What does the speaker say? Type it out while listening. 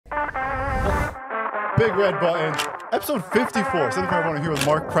big red button. Episode 54. 75 1 here with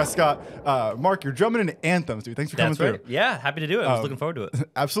Marc Prescott. Marc, you're drumming into Anthems, dude. Thanks for coming through. Yeah, happy to do it. I was looking forward to it.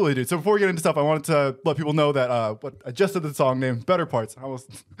 Absolutely, dude. So before we get into stuff, I wanted to let people know that I just did the song named Better Parts. I almost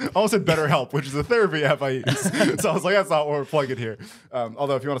said Better Help, which is a therapy app I use. So I was like, that's not what we're plugging here.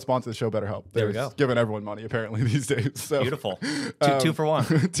 Although if you want to sponsor the show, Better Help. There we go. Giving everyone money apparently these days. So, beautiful. Two for one.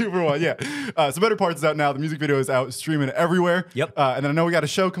 2 for 1, yeah. So Better Parts is out now. The music video is out, streaming everywhere. Yep. And then I know we got a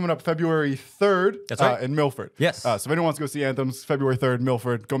show coming up February 3rd. That's right. In Milford. Yes. So if anyone wants to go see Anthems, February 3rd,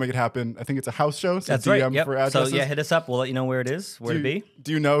 Milford, go make it happen. I think it's a house show. So That's DM right. Yep. for addresses. So yeah, hit us up. We'll let you know where it is, where to be.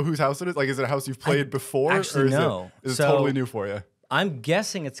 Do you know whose house it is? Like, is it a house you've played before? Actually, or is no. Is it totally new for you? I'm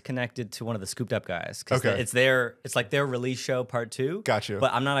guessing it's connected to one of the Scooped Up guys. Okay. It's like their release show part 2. Gotcha.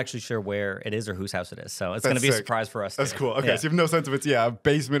 But I'm not actually sure where it is or whose house it is. So it's going to be a surprise for us. That's too. cool. Okay. Yeah. So you have no sense if it's a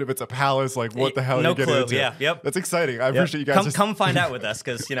basement, if it's a palace, like what the hell no are you getting clue. into? Yeah. Yep. That's exciting. I appreciate you guys. Come find out with us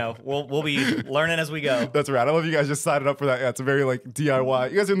because we'll be learning as we go. That's right. I love you guys just signing up for that. Yeah, it's a very like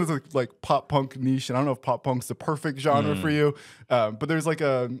DIY. You guys are in this like pop punk niche, and I don't know if pop punk's the perfect genre for you, but there's like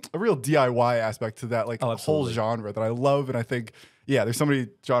a real DIY aspect to that like whole genre that I love, and I think there's so many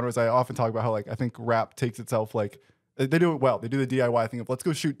genres. I often talk about how like I think rap takes itself like they do it well. They do the DIY thing of let's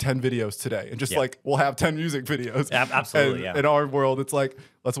go shoot 10 videos today, and just like we'll have 10 music videos. Absolutely. And in our world, it's like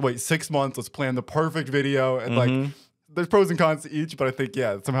let's wait 6 months. Let's plan the perfect video, and like. There's pros and cons to each, but I think,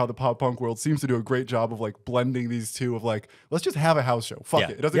 somehow the pop punk world seems to do a great job of like blending these two of like, let's just have a house show. Fuck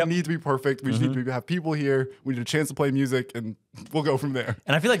it. It doesn't need to be perfect. We just need to have people here. We need a chance to play music and we'll go from there.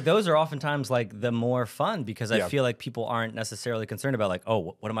 And I feel like those are oftentimes like the more fun because I feel like people aren't necessarily concerned about like,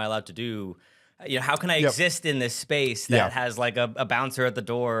 oh, what am I allowed to do? How can I exist in this space that has like a bouncer at the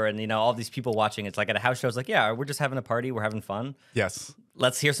door and, all these people watching? It's like at a house show, it's like, we're just having a party. We're having fun. Yes.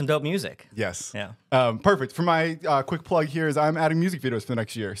 Let's hear some dope music. Yes. Yeah. Perfect. For my quick plug here is I'm adding music videos for the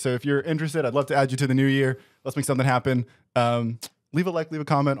next year. So if you're interested, I'd love to add you to the new year. Let's make something happen. Leave a like, leave a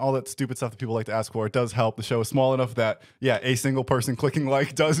comment, all that stupid stuff that people like to ask for. It does help. The show is small enough that, a single person clicking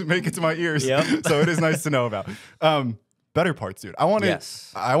like doesn't make it to my ears. Yep. So it is nice to know about. Better Parts, dude. I want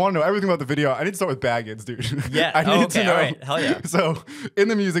to know everything about the video. I need to start with Baggins, dude. Yeah. I need to know. All right. Hell yeah. So in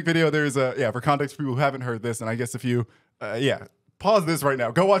the music video, there's for context for people who haven't heard this, and I guess if you, pause this right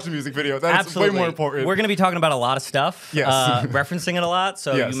now. Go watch the music video. That's Absolutely. way more important. We're going to be talking about a lot of stuff. Yes. Referencing it a lot,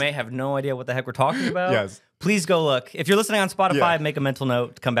 so you may have no idea what the heck we're talking about. Yes. Please go look. If you're listening on Spotify, make a mental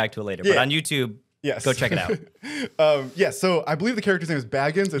note. Come back to it later. But on YouTube, go check it out. So I believe the character's name is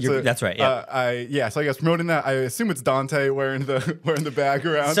Baggins. That's right. Yeah. So I guess promoting that. I assume it's Dante wearing the bag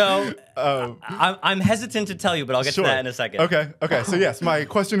around. So I'm hesitant to tell you, but I'll get to that in a second. Okay. So yes, my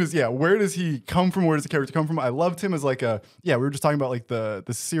question is, where does he come from? Where does the character come from? I loved him as like we were just talking about like the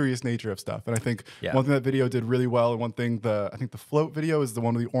serious nature of stuff, and I think one thing that video did really well, and one thing I think the float video is the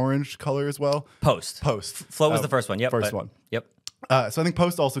one with the orange color as well. Post. Float was the first one. Yep. First one. Yep. So I think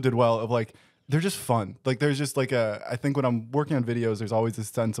Post also did well of like. They're just fun. Like there's just like I think when I'm working on videos, there's always this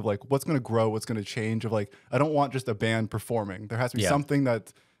sense of like what's going to grow, what's going to change of like, I don't want just a band performing. There has to be something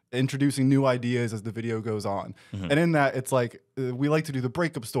that's introducing new ideas as the video goes on. And in that, it's like, we like to do the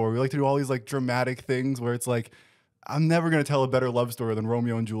breakup story. We like to do all these like dramatic things where it's like, I'm never going to tell a better love story than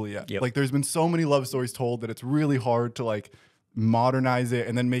Romeo and Juliet. Like there's been so many love stories told that it's really hard to like modernize it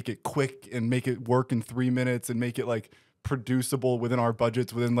and then make it quick and make it work in 3 minutes and make it like, producible within our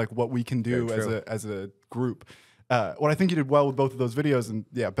budgets, within like what we can do as a group. What I think you did well with both of those videos, and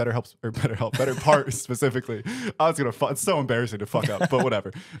Better Part specifically. I was gonna. It's so embarrassing to fuck up, but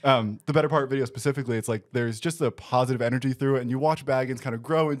whatever. The Better Part video specifically, it's like there's just a positive energy through it, and you watch Baggins kind of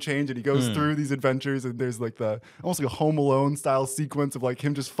grow and change, and he goes through these adventures, and there's like almost like a Home Alone style sequence of like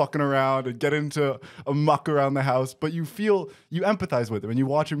him just fucking around and get into a muck around the house, but you empathize with him, and you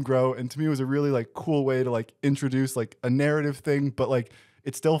watch him grow, and to me it was a really like cool way to like introduce like a narrative thing, but like.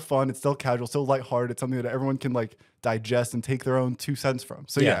 It's still fun. It's still casual. Still lighthearted. It's something that everyone can like digest and take their own 2 cents from.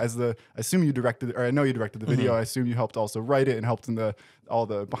 So I assume you directed, or I know you directed the video. I assume you helped also write it and helped in all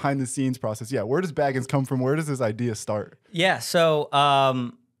the behind the scenes process. Yeah. Where does Baggins come from? Where does this idea start? Yeah. So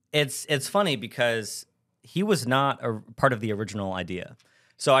it's funny because he was not a part of the original idea.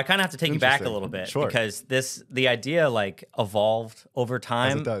 So I kind of have to take you back a little bit because the idea like evolved over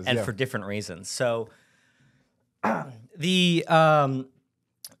time and for different reasons. So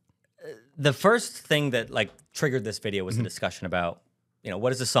the first thing that like triggered this video was the discussion about,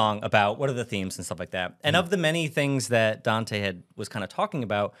 what is the song about? What are the themes and stuff like that? And of the many things that Dante was kind of talking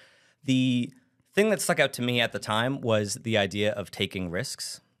about, the thing that stuck out to me at the time was the idea of taking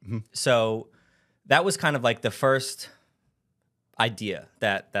risks. So that was kind of like the first idea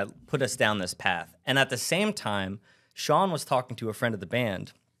that put us down this path. And at the same time, Sean was talking to a friend of the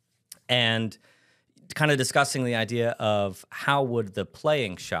band, and kind of discussing the idea of how would the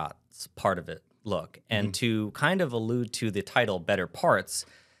playing shots part of it look. And to kind of allude to the title, Better Parts,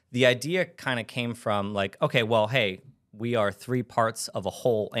 the idea kind of came from like, okay, well, hey, we are 3 parts of a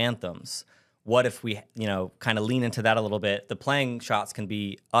whole Anthems. What if we, kind of lean into that a little bit? The playing shots can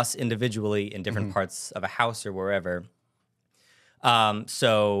be us individually in different parts of a house or wherever.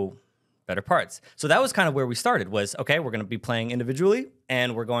 So Better Parts. So that was kind of where we started was, okay, we're going to be playing individually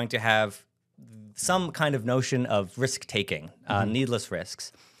and we're going to have some kind of notion of risk-taking, needless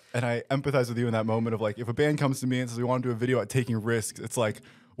risks. And I empathize with you in that moment of like, if a band comes to me and says we want to do a video at taking risks, it's like,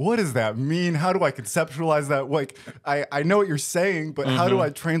 what does that mean? How do I conceptualize that? Like, I know what you're saying, but how do I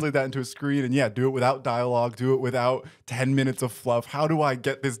translate that into a screen? And yeah, do it without dialogue, do it without 10 minutes of fluff. How do I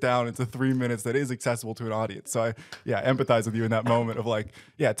get this down into 3 minutes that is accessible to an audience? So I empathize with you in that moment of like,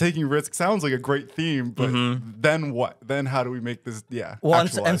 yeah, taking risks sounds like a great theme, but then what? Then how do we make this, Well,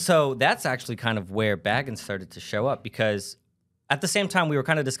 and so that's actually kind of where Baggins started to show up, because at the same time we were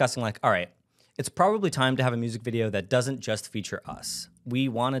kind of discussing like, all right, it's probably time to have a music video that doesn't just feature us. We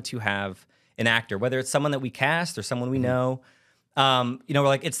wanted to have an actor, whether it's someone that we cast or someone we know. We're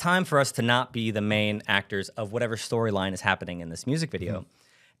like, it's time for us to not be the main actors of whatever storyline is happening in this music video.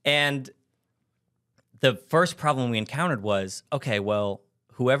 And the first problem we encountered was, okay, well,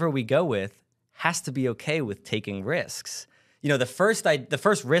 whoever we go with has to be okay with taking risks. The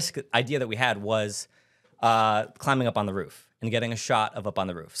first risk idea that we had was climbing up on the roof and getting a shot of up on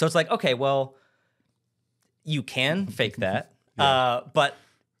the roof. So it's like, okay, well, you can fake that, but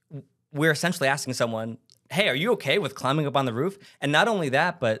we're essentially asking someone, hey, are you okay with climbing up on the roof? And not only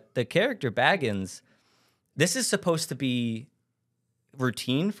that, but the character Baggins, this is supposed to be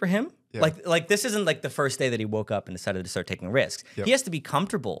routine for him. Yeah. Like this isn't like the first day that he woke up and decided to start taking risks. Yep. He has to be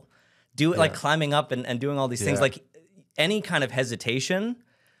comfortable like climbing up and doing all these things. Like any kind of hesitation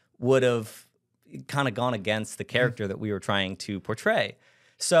would have kind of gone against the character that we were trying to portray.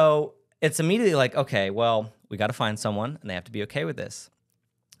 So it's immediately like, okay, well, we got to find someone and they have to be okay with this.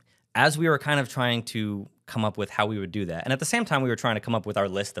 As we were kind of trying to come up with how we would do that, and at the same time, we were trying to come up with our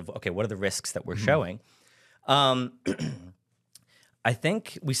list of, okay, what are the risks that we're showing? I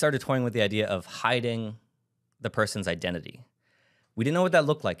think we started toying with the idea of hiding the person's identity. We didn't know what that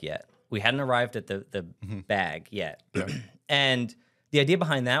looked like yet. We hadn't arrived at the bag yet. Yeah. And the idea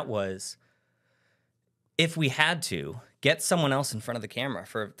behind that was, if we had to, get someone else in front of the camera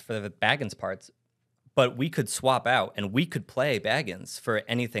for the Baggins parts, but we could swap out and we could play Baggins for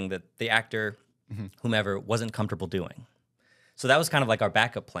anything that the actor, whomever, wasn't comfortable doing. So that was kind of like our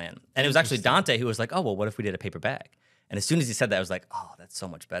backup plan. And it was actually Dante who was like, oh, well, what if we did a paper bag? And as soon as he said that, I was like, oh, that's so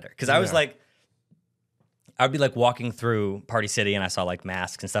much better. Because I was like, I would be like walking through Party City and I saw like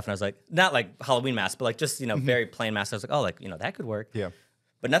masks and stuff. And I was like, not like Halloween masks, but like just, very plain masks. I was like, oh, like, that could work. Yeah.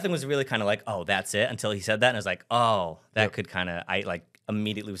 But nothing was really kind of like, oh, that's it, until he said that. And I was like, oh, that could kind of, I like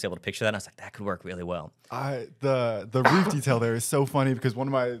immediately was able to picture that. And I was like, that could work really well. The roof detail there is so funny, because one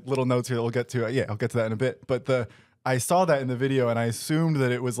of my little notes here that we'll get to, I'll get to that in a bit. But I saw that in the video and I assumed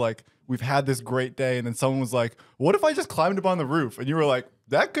that it was like, we've had this great day. And then someone was like, what if I just climbed up on the roof? And you were like,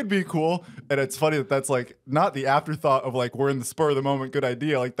 that could be cool. And it's funny that that's like not the afterthought of like, we're in the spur of the moment, good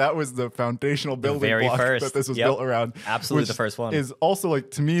idea. Like that was the foundational building block that this was built around. Absolutely the first one. Is also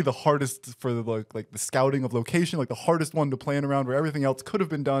like, to me, the hardest for the like the scouting of location, like the hardest one to plan around, where everything else could have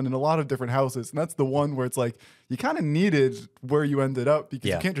been done in a lot of different houses. And that's the one where it's like, you kind of needed where you ended up,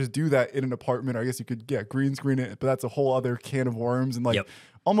 because you can't just do that in an apartment. Or I guess you could, green screen it, but that's a whole other can of worms. And like,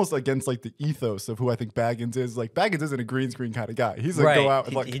 almost against like the ethos of who I think Baggins is. Like Baggins isn't a green screen kind of guy. He's like, go out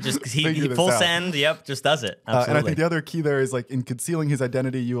and like he full send, just does it. Absolutely. And I think the other key there is like, in concealing his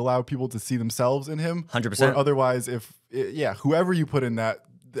identity, you allow people to see themselves in him. 100%. Otherwise, whoever you put in that,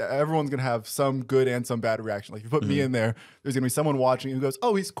 everyone's gonna have some good and some bad reaction. Like if you put me in there, there's gonna be someone watching who goes,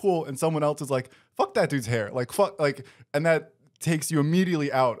 oh, he's cool, and someone else is like, fuck that dude's hair, like fuck, like, and that takes you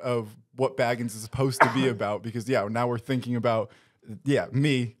immediately out of what Baggins is supposed to be about, because now we're thinking about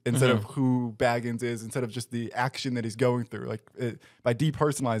me instead of who Baggins is, instead of just the action that he's going through. Like by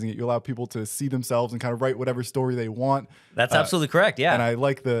depersonalizing it, you allow people to see themselves and kind of write whatever story they want. That's absolutely correct. Yeah. And I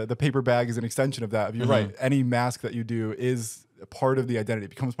like the paper bag is an extension of that. You're right. Any mask that you do is a part of the identity, it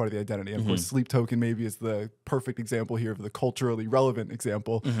becomes part of the identity. And of course, Sleep Token maybe is the perfect example here of the culturally relevant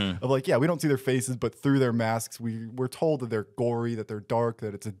example of like, we don't see their faces, but through their masks, we're told that they're gory, that they're dark,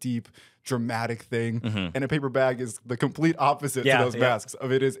 that it's a deep, dramatic thing. And a paper bag is the complete opposite to those masks.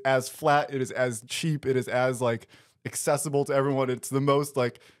 Of it is as flat, it is as cheap, it is as like accessible to everyone. It's the most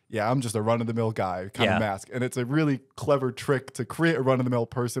like, I'm just a run-of-the-mill guy kind of mask. And it's a really clever trick to create a run-of-the-mill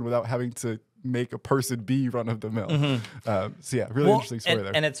person without having to make a person be run of the mill. So yeah, really interesting story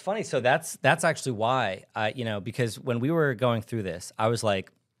there. And it's funny. So that's actually why you know, because when we were going through this, I was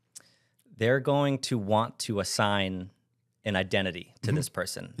like, they're going to want to assign an identity to this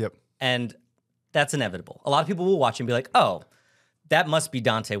person. Yep. And that's inevitable. A lot of people will watch and be like, oh, that must be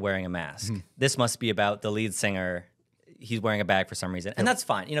Dante wearing a mask. This must be about the lead singer. He's wearing a bag for some reason. And that's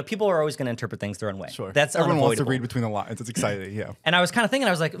fine. You know, people are always going to interpret things their own way. Sure. That's Everyone wants to unavoidable. read between the lines. It's exciting, yeah. And I was kind of thinking,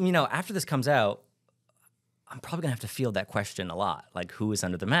 I was like, you know, after this comes out, I'm probably gonna have to field that question a lot, like who is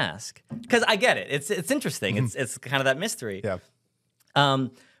under the mask? Because I get it. It's interesting. It's kind of that mystery. Yeah.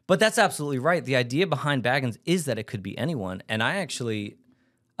 But that's absolutely right. The idea behind Baggins is that it could be anyone. And I actually,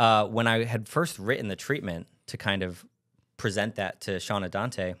 when I had first written the treatment to kind of present that to Shauna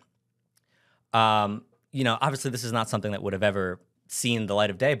Dante, you know, obviously this is not something that would have ever seen the light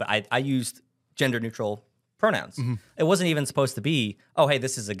of day, but I used gender neutral pronouns. It wasn't even supposed to be, oh, hey,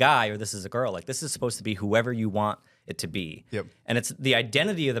 this is a guy or this is a girl. Like, this is supposed to be whoever you want it to be. Yep. And it's the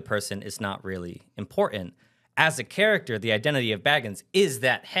identity of the person is not really important. As a character, the identity of Baggins is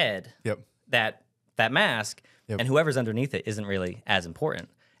that head, that mask, and whoever's underneath it isn't really as important.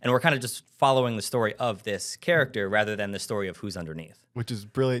 And we're kind of just following the story of this character rather than the story of who's underneath. Which is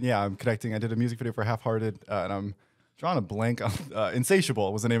brilliant. Yeah, I'm connecting. I did a music video for Half-Hearted, and I'm drawing a blank on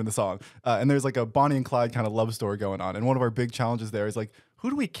Insatiable was the name of the song. And there's like a Bonnie and Clyde kind of love story going on. And one of our big challenges there is like, who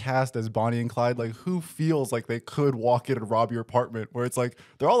do we cast as Bonnie and Clyde? Like, who feels like they could walk in and rob your apartment? Where it's like,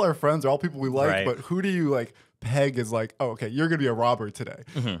 they're all our friends, they're all people we like, but who do you like peg as like, oh, okay, you're gonna be a robber today?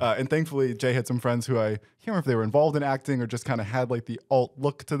 And thankfully, Jay had some friends who I can't remember if they were involved in acting or just kind of had like the alt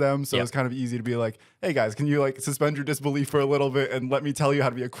look to them. So it was kind of easy to be like, hey guys, can you like suspend your disbelief for a little bit and let me tell you how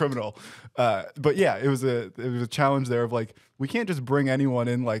to be a criminal? But yeah, it was a challenge there of like, we can't just bring anyone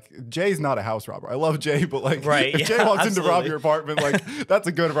in. Like, Jay's not a house robber. I love Jay, but like, if Jay walks in to rob your apartment, like, that's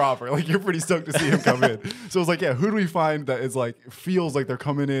a good robber. Like, you're pretty stoked to see him come in. So it's like, yeah, who do we find that is like, feels like they're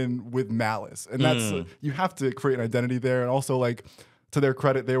coming in with malice? And that's, you have to create an identity there. And also, like, to their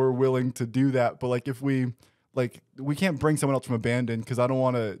credit, they were willing to do that. But like, if we can't bring someone else from a band in because I don't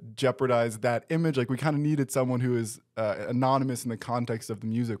want to jeopardize that image. Like, we kind of needed someone who is anonymous in the context of the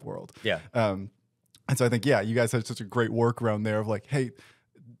music world. Yeah. And so I think, yeah, you guys had such a great workaround there of like, hey,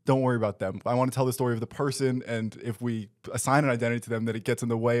 don't worry about them. I want to tell the story of the person. And if we assign an identity to them, that it gets in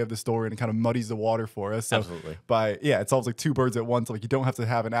the way of the story and it kind of muddies the water for us. So Absolutely. It solves like two birds at once. Like, you don't have to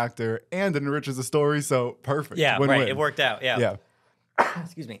have an actor and it enriches the story. So perfect. Yeah, Win-win. right. It worked out. Yeah. Yeah.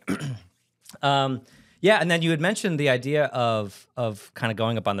 Excuse me. Yeah, and then you had mentioned the idea of kind of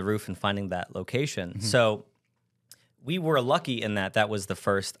going up on the roof and finding that location. So we were lucky in that was the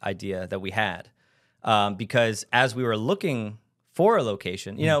first idea that we had. Because as we were looking for a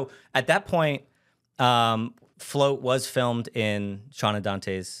location, you know, at that point, Float was filmed in Shauna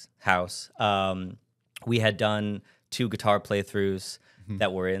Dante's house. We had done 2 guitar playthroughs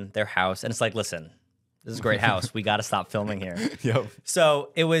that were in their house. And it's like, listen, this is a great house. We got to stop filming here. So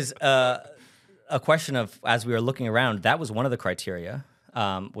it was a question of, as we were looking around, that was one of the criteria.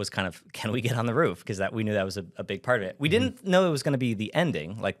 Was kind of, can we get on the roof? Because we knew that was a big part of it. We didn't know it was going to be the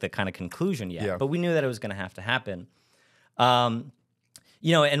ending, like the kind of conclusion yet, but we knew that it was going to have to happen.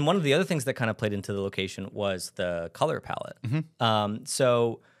 You know, and one of the other things that kind of played into the location was the color palette.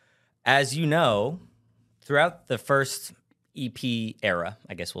 So as you know, throughout the first EP era,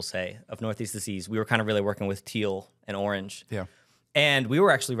 I guess we'll say, of Northeast Disease, we were kind of really working with teal and orange. Yeah. And we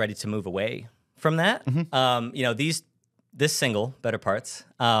were actually ready to move away from that. You know, this single, Better Parts,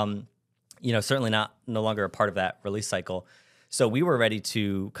 you know, certainly no longer a part of that release cycle. So we were ready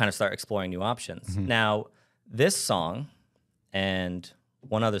to kind of start exploring new options. Now, this song and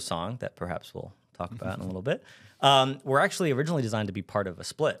one other song that perhaps we'll talk about in a little bit, were actually originally designed to be part of a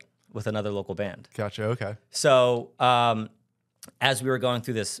split with another local band. Gotcha, okay. So as we were going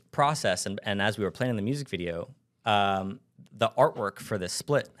through this process and as we were planning the music video, the artwork for this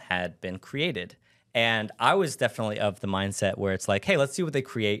split had been created. And I was definitely of the mindset where it's like, hey, let's see what they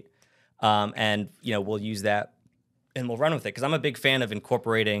create. And, you know, we'll use that and we'll run with it. Because I'm a big fan of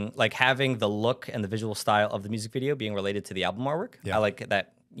incorporating, like having the look and the visual style of the music video being related to the album artwork. I like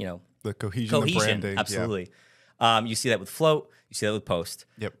that, you know. The cohesion, the branding. Absolutely. You see that with Float. You see that with Post.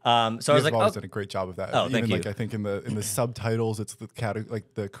 So I was like, always done a great job of that. Oh, Even thank you. like I think in the subtitles, it's the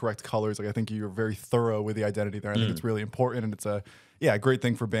like the correct colors. Like I think you're very thorough with the identity there. I think it's really important, and it's a great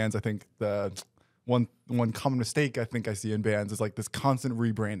thing for bands. I think the one one common mistake I think I see in bands is like this constant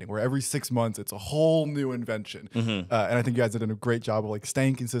rebranding where every 6 months it's a whole new invention. And I think you guys have done a great job of like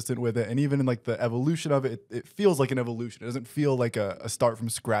staying consistent with it. And even in like the evolution of it, it feels like an evolution. It doesn't feel like a start from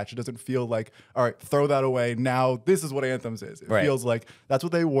scratch. It doesn't feel like, all right, throw that away. Now this is what Anthms is. It feels like that's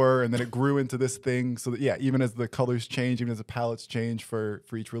what they were. And then it grew into this thing. So that, yeah, even as the colors change, even as the palettes change for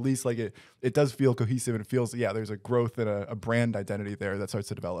each release, like it does feel cohesive, and it feels, yeah, there's a growth and a brand identity there that starts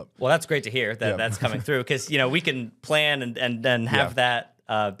to develop. Well, that's great to hear that that's coming through, because, you know, we can plan and have that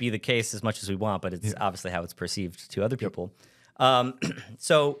be the case as much as we want, but it's obviously how it's perceived to other people.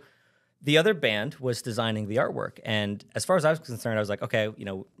 So the other band was designing the artwork, and as far as I was concerned, I was like, okay, you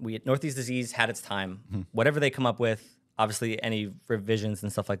know, Northeast Disease had its time. Whatever they come up with, obviously any revisions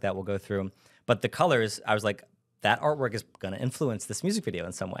and stuff like that we'll go through. But the colors, I was like, that artwork is going to influence this music video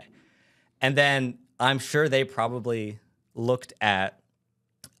in some way. And then I'm sure they probably looked at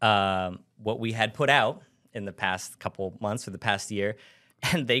what we had put out in the past couple months or the past year,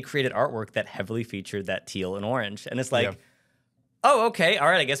 and they created artwork that heavily featured that teal and orange. And it's like, oh, okay, all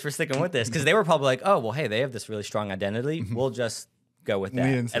right, I guess we're sticking with this. Because they were probably like, oh, well, hey, they have this really strong identity. We'll just go with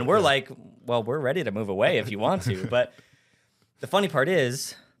that. And we're like, well, we're ready to move away if you want to. But the funny part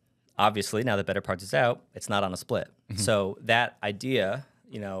is, obviously, now that Better Parts is out, it's not on a split. So that idea,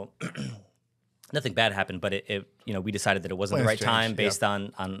 you know, nothing bad happened, but it you know, we decided that it wasn't the right time based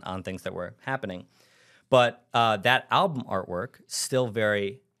on things that were happening. But that album artwork still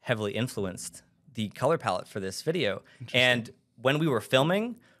very heavily influenced the color palette for this video. And when we were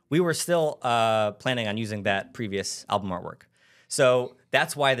filming, we were still planning on using that previous album artwork. So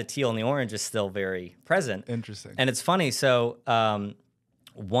that's why the teal and the orange is still very present. Interesting. And it's funny, so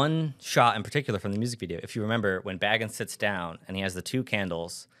one shot in particular from the music video, if you remember, when Baggins sits down and he has the two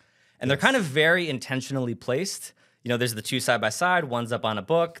candles, and they're kind of very intentionally placed. You know, there's the two side by side, one's up on a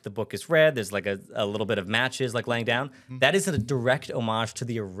book, the book is red, there's like a little bit of matches like laying down. That is a direct homage to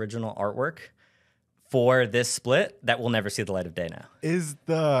the original artwork for this split that will never see the light of day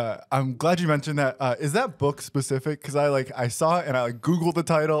now. I'm glad you mentioned that. Is that book specific? Because I saw it and I like Googled the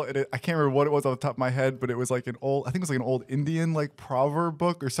title, and I can't remember what it was off the top of my head, but it was like I think it was like an old Indian like proverb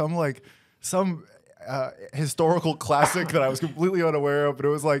book or some historical classic that I was completely unaware of, but it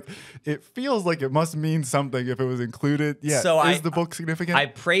was like, it feels like it must mean something if it was included. Yeah. So is the book significant? I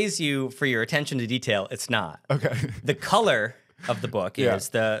praise you for your attention to detail. It's not. Okay. The color of the book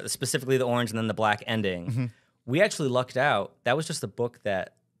is specifically the orange and then the black ending. We actually lucked out. That was just a book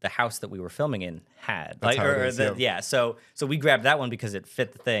that the house that we were filming in had. That's how it is, So we grabbed that one because it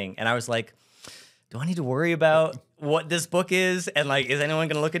fit the thing. And I was like, do I need to worry about what this book is? And like, is anyone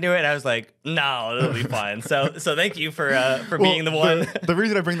going to look into it? And I was like, no, it'll be fine. So thank you for being the one. The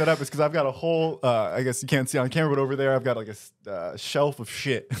reason I bring that up is because I've got a whole, I guess you can't see on camera, but over there I've got like a shelf of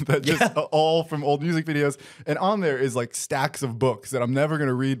shit that just all from old music videos. And on there is like stacks of books that I'm never going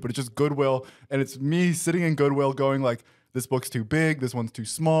to read, but it's just Goodwill. And it's me sitting in Goodwill going like, this book's too big, this one's too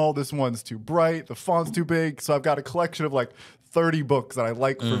small, this one's too bright, the font's too big. So I've got a collection of like 30 books that I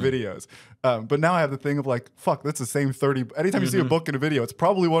like for videos. But now I have the thing of like, fuck, that's the same 30. Anytime you see a book in a video, it's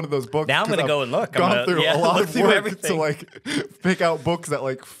probably one of those books. Now I'm going to go and look. Gone through a lot of work to like pick out books that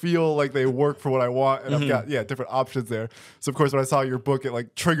like feel like they work for what I want. And I've got, different options there. So of course, when I saw your book, it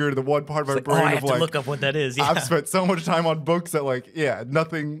like triggered the one part of my brain I have to look up what that is. I've spent so much time on books that like,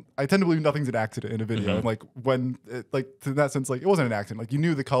 nothing, I tend to believe nothing's an accident in a video. And like when, in that sense, like it wasn't an accident. Like you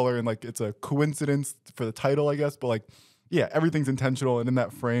knew the color and like it's a coincidence for the title, I guess. But like, everything's intentional. And in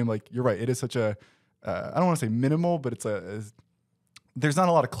that frame, like you're right, it is such a, I don't want to say minimal, but there's not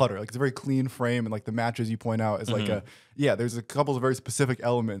a lot of clutter. Like it's a very clean frame, and like the matches you point out is like there's a couple of very specific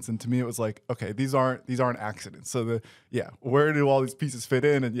elements. And to me, it was like, okay, these aren't accidents. So where do all these pieces fit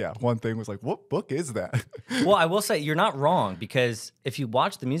in? And one thing was like, what book is that? Well, I will say you're not wrong, because if you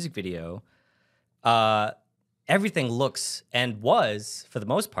watch the music video, everything looks and was, for the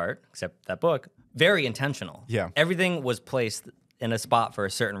most part, except that book, very intentional. Yeah. Everything was placed in a spot for a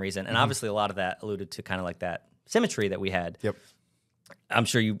certain reason. And obviously a lot of that alluded to kind of like that symmetry that we had. Yep. I'm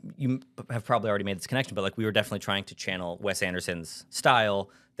sure you have probably already made this connection, but like we were definitely trying to channel Wes Anderson's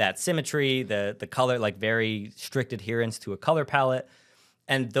style, that symmetry, the color, like very strict adherence to a color palette.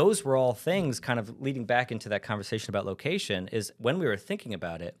 And those were all things kind of leading back into that conversation about location. Is when we were thinking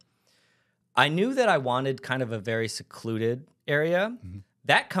about it, I knew that I wanted kind of a very secluded area.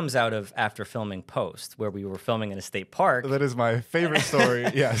 That comes out of after filming Post, where we were filming in a state park. That is my favorite story,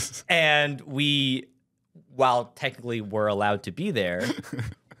 yes. And we, while technically we're allowed to be there,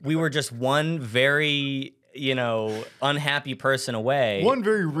 we were just one very unhappy person away. One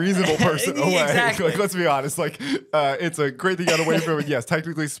very reasonable person away. Exactly. Like, let's be honest. Like, it's a great thing to get away from it. Yes,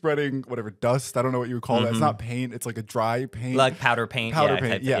 technically spreading whatever dust. I don't know what you would call that. It's not paint. It's like a dry paint. Like powder paint. Powder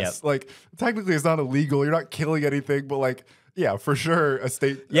paint. Yes. Like, technically, it's not illegal. You're not killing anything, but like. Yeah, for sure. A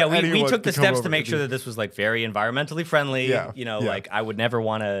state. Yeah, we took the steps to make sure that this was like very environmentally friendly. Yeah, like I would never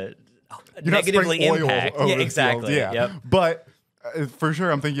want to negatively impact. Yeah, exactly. Yeah, yep. But for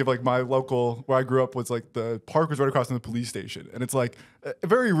sure, I'm thinking of like my local where I grew up was like the park was right across from the police station, and it's like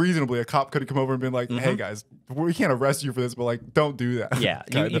very reasonably a cop could have come over and been like, "Hey guys, we can't arrest you for this, but like don't do that." Yeah,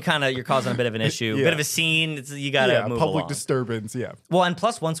 you're causing a bit of an issue, a bit of a scene. You gotta move public along. disturbance. Yeah. Well, and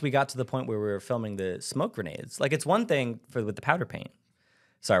plus once we got to the point where we were filming the smoke grenades, like it's one thing with the powder paint.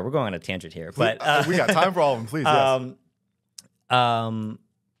 Sorry, we're going on a tangent here, but we got time for all of them, please. Yes.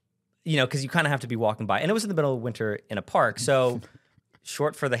 Because you kind of have to be walking by, and it was in the middle of winter in a park, so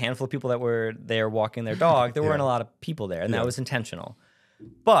short for the handful of people that were there walking their dog, there weren't a lot of people there, and that was intentional.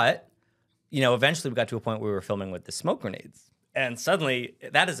 But eventually we got to a point where we were filming with the smoke grenades, and suddenly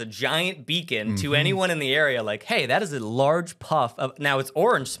that is a giant beacon to anyone in the area. Like, hey, that is a large puff of. Now it's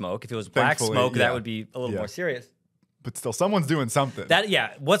orange smoke. If it was black smoke, that would be a little more serious. But still, someone's doing something.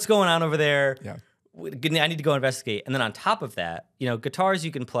 What's going on over there? Yeah. I need to go investigate. And then on top of that, guitars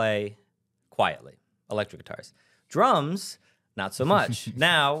you can play quietly, electric guitars. Drums, not so much.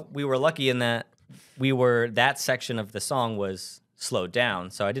 Now, we were lucky in that that section of the song was slowed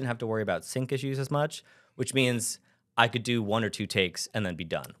down, so I didn't have to worry about sync issues as much, which means I could do 1 or 2 takes and then be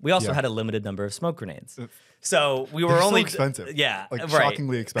done. We also had a limited number of smoke grenades. So we were only so expensive. Yeah. Like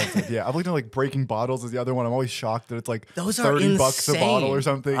shockingly expensive. Yeah. I've looked at like Breaking Bottles is the other one. I'm always shocked that it's like those $30 a bottle or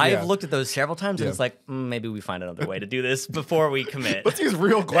something. I have looked at those several times and it's like, maybe we find another way to do this before we commit. Let's use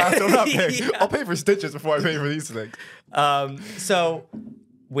real glass. I'm not paying. I'll pay for stitches before I pay for these things. So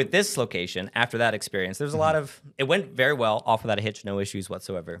with this location, after that experience, there's a lot of, it went very well, off without a hitch, no issues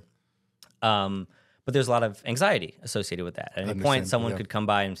whatsoever. But there's a lot of anxiety associated with that. At any point, someone could come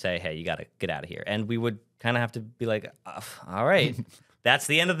by and say, hey, you got to get out of here. And we would kind of have to be like, all right, that's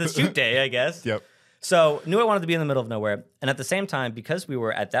the end of the shoot day, I guess. Yep. So knew I wanted to be in the middle of nowhere. And at the same time, because we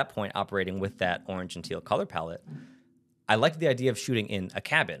were at that point operating with that orange and teal color palette, I liked the idea of shooting in a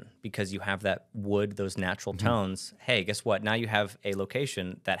cabin because you have that wood, those natural tones. Hey, guess what? Now you have a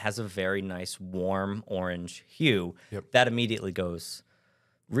location that has a very nice, warm orange hue. Yep. That immediately goes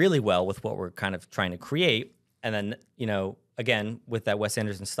really well with what we're kind of trying to create. And then, again, with that Wes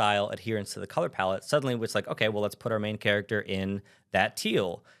Anderson style adherence to the color palette, suddenly it's like, okay, well, let's put our main character in that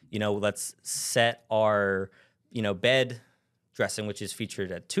teal. Let's set our, bed dressing, which is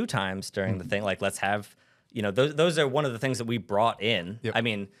featured at 2 times during the thing. Like, let's have, those are one of the things that we brought in. Yep. I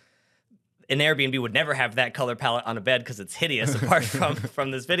mean, an Airbnb would never have that color palette on a bed because it's hideous apart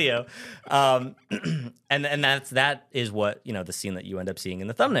from this video. And that is what, the scene that you end up seeing in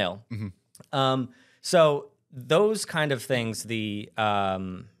the thumbnail. So those kind of things, the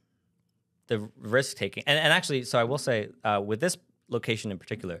risk taking, and actually, so I will say with this location in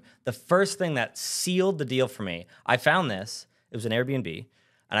particular, the first thing that sealed the deal for me, I found this, it was an Airbnb,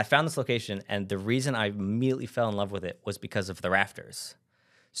 and I found this location, and the reason I immediately fell in love with it was because of the rafters.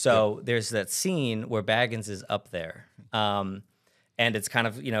 So there's that scene where Baggins is up there, and it's kind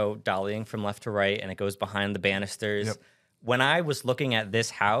of, dollying from left to right, and it goes behind the banisters. Yep. When I was looking at this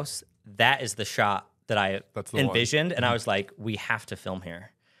house, that is the shot that I envisioned, and I was like, we have to film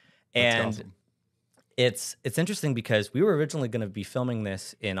here. And awesome. It's interesting because we were originally going to be filming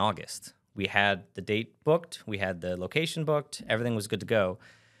this in August. We had the date booked, we had the location booked, everything was good to go.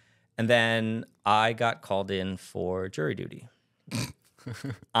 And then I got called in for jury duty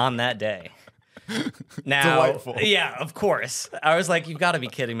on that day. Now, delightful. Yeah, of course. I was like, you've got to be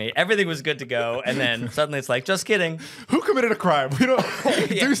kidding me. Everything was good to go. And then suddenly it's like, just kidding. Who committed a crime? We don't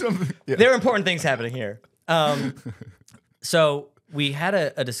do something. Yeah. There are important things happening here. So we had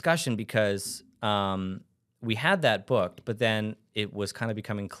a discussion because we had that booked, but then it was kind of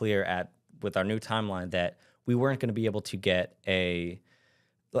becoming clear with our new timeline that we weren't going to be able to get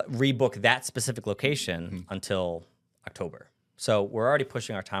rebook that specific location until October. So we're already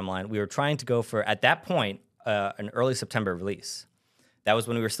pushing our timeline. We were trying to go for, at that point, an early September release. That was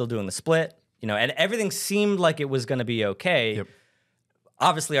when we were still doing the split, and everything seemed like it was going to be okay. Yep.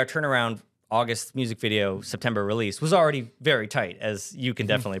 Obviously, our turnaround, August music video, September release, was already very tight, as you can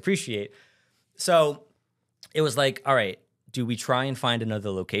definitely appreciate. So it was like, all right, do we try and find another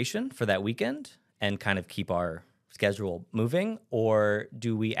location for that weekend and kind of keep our schedule moving, or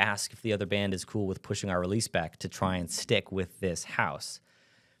do we ask if the other band is cool with pushing our release back to try and stick with this house?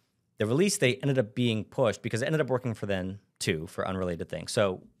 The release date ended up being pushed because it ended up working for them too, for unrelated things.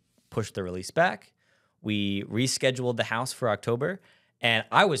 So pushed the release back. We rescheduled the house for October, and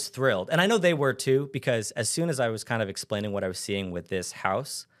I was thrilled. And I know they were too, because as soon as I was kind of explaining what I was seeing with this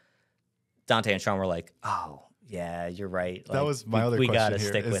house, Dante and Sean were like, "Oh, yeah, you're right." Like, that was my other we question gotta here.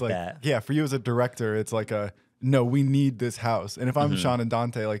 stick It's with like, that. yeah, for you as a director, it's like no, we need this house. And if I'm Sean and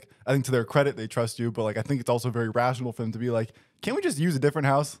Dante, like, I think to their credit, they trust you, but like, I think it's also very rational for them to be like, can't we just use a different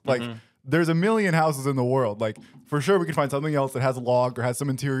house? Like, there's a million houses in the world. Like, for sure, we can find something else that has a log or has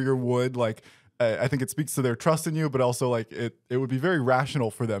some interior wood. Like, I think it speaks to their trust in you, but also like it would be very rational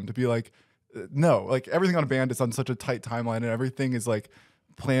for them to be like, no, like everything on a band is on such a tight timeline and everything is like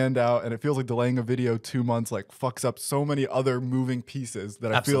planned out, and it feels like delaying a video 2 months like fucks up so many other moving pieces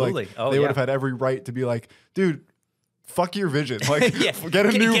that I feel like they would have had every right to be like, dude, fuck your vision, like get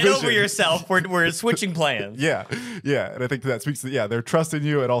a new vision. Get over yourself. We're switching plans. yeah, and I think that speaks to their trust in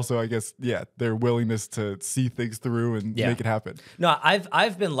you, and also I guess their willingness to see things through and make it happen. No,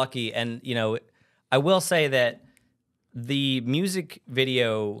 I've been lucky, and you know, I will say that the music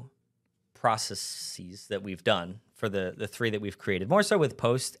video processes that we've done for the 3 that we've created, more so with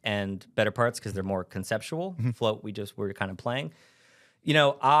post and better parts because they're more conceptual. Float, we're kind of playing. You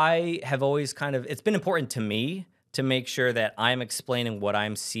know, I have always it's been important to me to make sure that I'm explaining what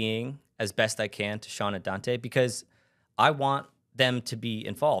I'm seeing as best I can to Sean and Dante, because I want them to be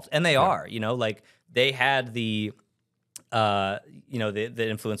involved, and they are. You know, like they had the the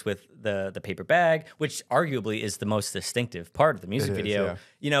influence with the paper bag, which arguably is the most distinctive part of the music video. Yeah.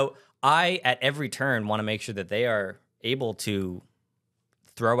 You know, I, at every turn, want to make sure that they are able to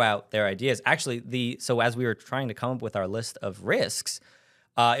throw out their ideas. Actually, so as we were trying to come up with our list of risks,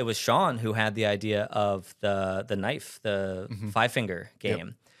 it was Sean who had the idea of the knife, the 5-finger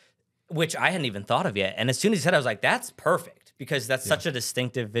game, which I hadn't even thought of yet. And as soon as he said it, I was like, that's perfect, because that's such a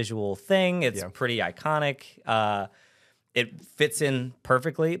distinctive visual thing. It's pretty iconic. It fits in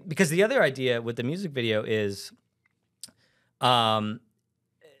perfectly. Because the other idea with the music video is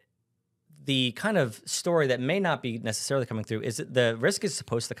the kind of story that may not be necessarily coming through is that the risk is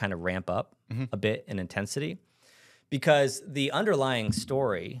supposed to kind of ramp up a bit in intensity, because the underlying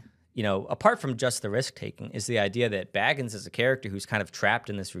story, you know, apart from just the risk taking, is the idea that Baggins is a character who's kind of trapped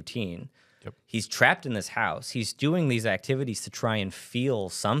in this routine. He's trapped in this house. He's doing these activities to try and feel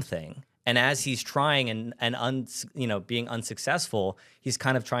something. And as he's trying and being unsuccessful, he's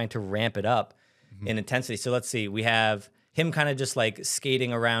kind of trying to ramp it up in intensity. So let's see, we have him kind of just like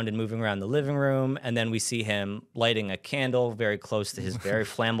skating around and moving around the living room, and then we see him lighting a candle very close to his very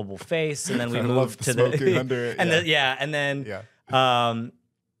flammable face, and then we move to the under it,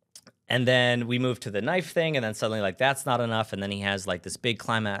 and then we move to the knife thing, and then suddenly like that's not enough, and then he has like this big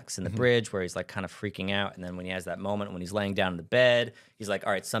climax in the bridge where he's like kind of freaking out, and then when he has that moment when he's laying down in the bed, he's like,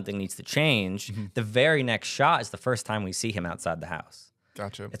 all right, something needs to change. The very next shot is the first time we see him outside the house.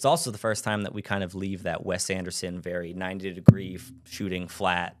 Gotcha. It's also the first time that we kind of leave that Wes Anderson very 90-degree shooting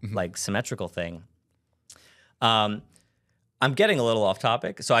flat, like symmetrical thing. I'm getting a little off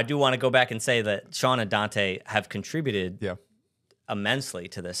topic, so I do want to go back and say that Sean and Dante have contributed immensely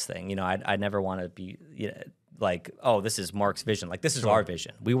to this thing. You know, I never want to be like, oh, this is Marc's vision. Like, this is our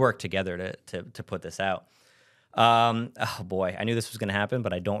vision. We work together to put this out. Oh boy, I knew this was going to happen,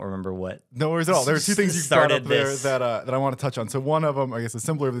 but I don't remember what. No worries at all. There are 2 things you brought up there that I want to touch on. So one of them, I guess the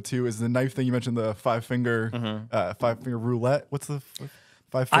simpler of the 2, is the knife thing. You mentioned the 5-finger roulette. What's the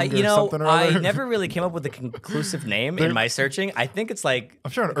 5-finger something or other? I never really came up with a conclusive name in my searching. I think it's like,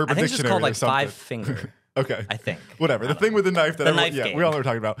 I'm sure an Urban I think it's just Dictionary called like or something. 5-finger. Okay. I think. Whatever. The thing with the knife that game. we all know what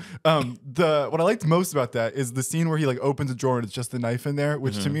we're talking about. What I liked most about that is the scene where he like opens a drawer and it's just the knife in there,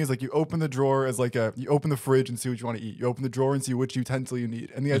 which to me is like you open the drawer as like you open the fridge and see what you want to eat. You open the drawer and see which utensil you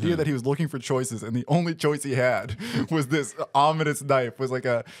need. And the idea that he was looking for choices and the only choice he had was this ominous knife was like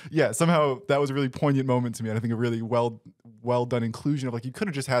somehow that was a really poignant moment to me. And I think a really well done inclusion of like you could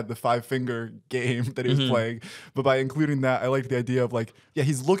have just had the 5-finger game that he was playing, but by including that, I like the idea of like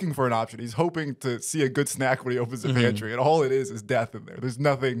he's looking for an option. He's hoping to see a good snack when he opens the pantry, and all it is death in there. There's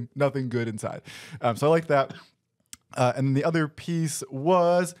nothing good inside. So I like that. And then the other piece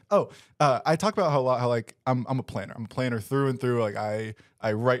was I talk about how like I'm a planner. I'm a planner through and through. Like I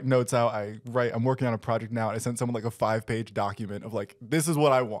write notes out. I'm working on a project now, and I sent someone like a 5-page document of like, this is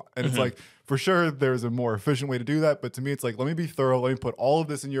what I want. And it's like, for sure there's a more efficient way to do that, but to me it's like, let me be thorough. Let me put all of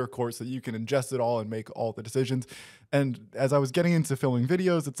this in your court so that you can ingest it all and make all the decisions. And as I was getting into filming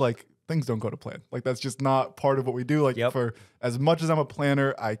videos, it's like things don't go to plan. Like that's just not part of what we do. Like for as much as I'm a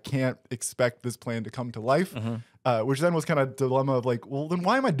planner, I can't expect this plan to come to life. Which then was kind of a dilemma of like, well, then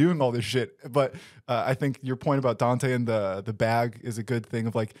why am I doing all this shit? But I think your point about Dante and the bag is a good thing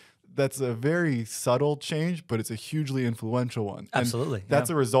of like, that's a very subtle change, but it's a hugely influential one. Absolutely. And that's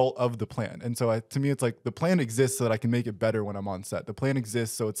a result of the plan. And so to me, it's like the plan exists so that I can make it better when I'm on set. The plan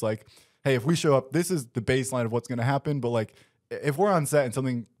exists so it's like, hey, if we show up, this is the baseline of what's going to happen. But like, if we're on set and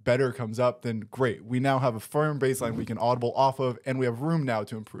something better comes up, then great. We now have a firm baseline we can audible off of, and we have room now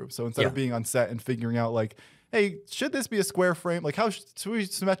to improve. So instead of being on set and figuring out like, hey, should this be a square frame? Like, how should we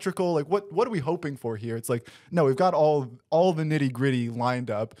symmetrical? Like, what are we hoping for here? It's like, no, we've got all the nitty gritty lined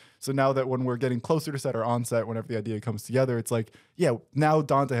up. So now that when we're getting closer to set or on set, whenever the idea comes together, it's like, yeah, now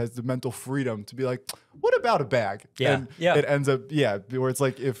Dante has the mental freedom to be like, what about a bag? Yeah, and it ends up, where it's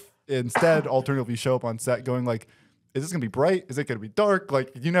like, if instead, alternatively, show up on set going like, is this gonna be bright? Is it gonna be dark? Like,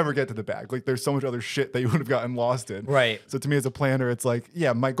 you never get to the bag. Like, there's so much other shit that you would have gotten lost in. Right. So to me as a planner, it's like,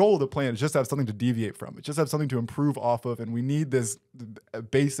 yeah, my goal of the plan is just to have something to deviate from. It's just have something to improve off of. And we need this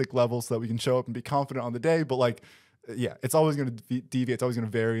basic level so that we can show up and be confident on the day. But like, yeah, it's always gonna deviate. It's always gonna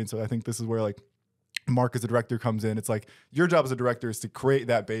vary. And so I think this is where like Marc as a director comes in. It's like your job as a director is to create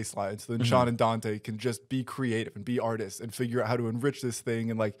that baseline so then Sean and Dante can just be creative and be artists and figure out how to enrich this thing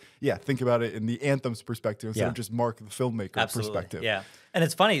and like, yeah, think about it in the Anthms perspective instead of just Marc the filmmaker perspective. Yeah. And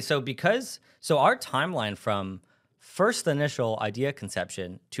it's funny. So our timeline from first initial idea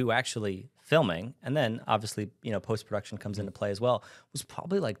conception to actually filming, and then obviously, post-production comes into play as well, was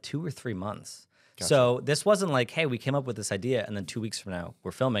probably like 2 or 3 months. Gotcha. So this wasn't like, hey, we came up with this idea and then 2 weeks from now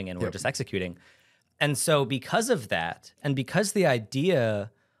we're filming and we're just executing. And so because of that, and because the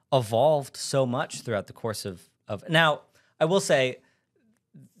idea evolved so much throughout the course of now, I will say,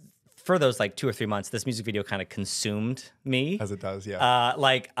 for those like 2 or 3 months, this music video kind of consumed me. As it does, yeah.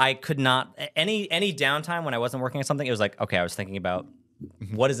 Like I could not, any downtime when I wasn't working on something, it was like, okay, I was thinking about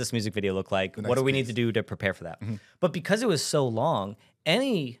what does this music video look like? What do we need to do to prepare for that? But because it was so long,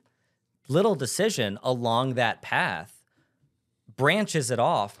 any little decision along that path branches it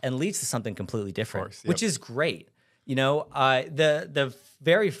off and leads to something completely different, which is great. The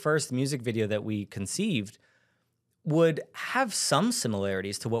very first music video that we conceived would have some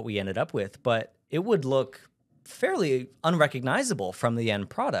similarities to what we ended up with, but it would look fairly unrecognizable from the end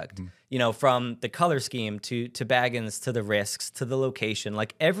product. From the color scheme to Baggins to the risks to the location,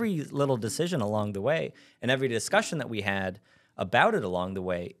 like every little decision along the way and every discussion that we had about it along the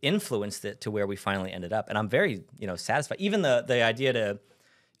way influenced it to where we finally ended up. And I'm very, satisfied. Even the idea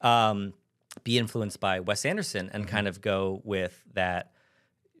to be influenced by Wes Anderson and kind of go with that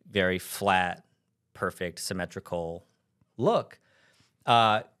very flat, perfect, symmetrical look,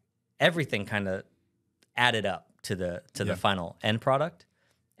 everything kind of added up to the final end product.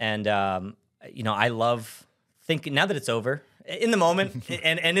 And, I love thinking, now that it's over, in the moment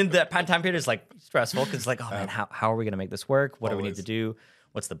and in the time period, it's like stressful because it's like, oh man, how are we going to make this work? What do we need to do?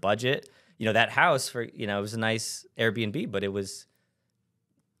 What's the budget? That house for, it was a nice Airbnb, but it was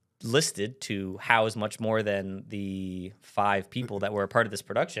listed to house much more than the 5 people that were a part of this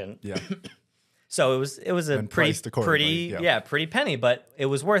production. Yeah. So it was a pretty penny, but it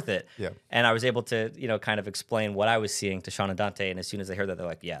was worth it. Yeah. And I was able to, kind of explain what I was seeing to Sean and Dante. And as soon as they heard that, they're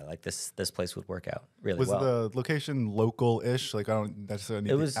like, yeah, like this place would work out really well. Was the location local-ish? Like, I don't necessarily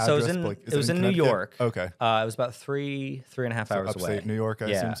need the address. So it was in New York. Okay. It was about 3.5 hours away. Upstate New York, I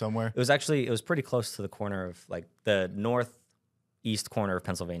assume, somewhere? It was pretty close to the corner of like the northeast corner of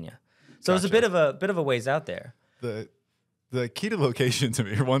Pennsylvania. So it was a bit of a ways out there. The key to location to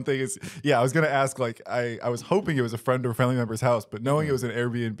me, one thing is, I was going to ask, like, I was hoping it was a friend or family member's house, but knowing it was an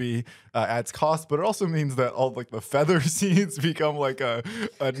Airbnb adds cost, but it also means that all like the feather scenes become like a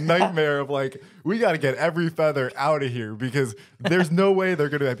nightmare of like, we got to get every feather out of here because there's no way they're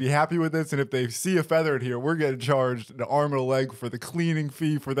going to be happy with this. And if they see a feather in here, we're getting charged an arm and a leg for the cleaning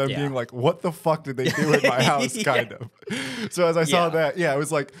fee for them being like, what the fuck did they do in my house, kind of. So as I saw that, I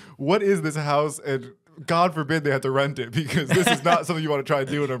was like, what is this house? And God forbid they have to rent it because this is not something you want to try and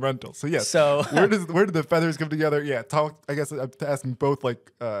do in a rental. So yes. So where did the feathers come together? Yeah, talk. I guess I'm asking both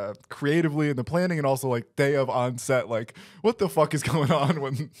like creatively in the planning and also like day of on set. Like what the fuck is going on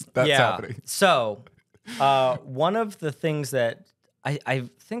when that's happening? So one of the things that I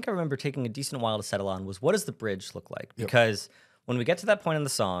think I remember taking a decent while to settle on was what does the bridge look like? Because when we get to that point in the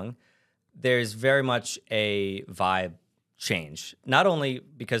song, there's very much a vibe change, not only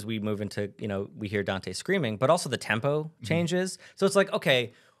because we move into, we hear Dante screaming, but also the tempo changes. So it's like,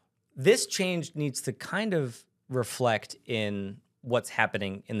 okay, this change needs to kind of reflect in what's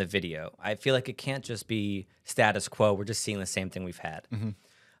happening in the video. I feel like it can't just be status quo. We're just seeing the same thing we've had.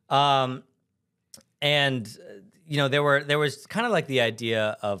 And, there was kind of like the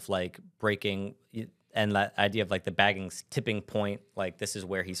idea of like breaking and that idea of like the Baggins tipping point, like this is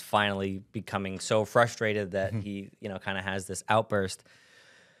where he's finally becoming so frustrated that he, kind of has this outburst.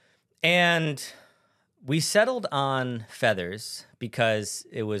 And we settled on feathers because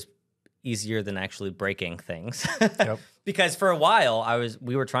it was easier than actually breaking things. Yep. Because for a while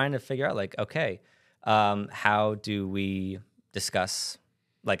we were trying to figure out like, okay, how do we discuss,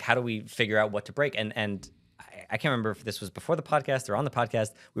 like, how do we figure out what to break? And I can't remember if this was before the podcast or on the podcast.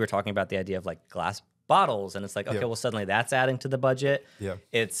 We were talking about the idea of like glass bottles, and it's like, okay, well, suddenly that's adding to the budget. Yeah.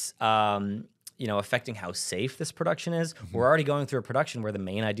 It's affecting how safe this production is. We're already going through a production where the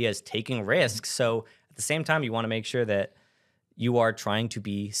main idea is taking risks. So at the same time, you want to make sure that you are trying to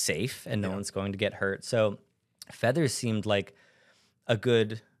be safe and no one's going to get hurt. So feathers seemed like a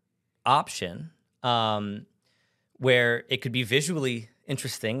good option, where it could be visually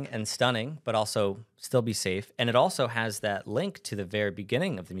interesting and stunning, but also still be safe. And it also has that link to the very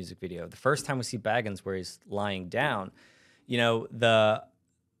beginning of the music video. The first time we see Baggins where he's lying down,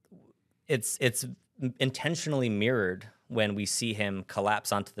 it's intentionally mirrored when we see him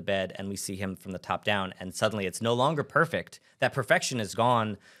collapse onto the bed and we see him from the top down, and suddenly it's no longer perfect. That perfection is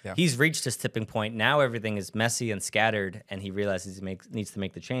gone. Yeah. He's reached his tipping point. Now everything is messy and scattered, and he realizes he needs to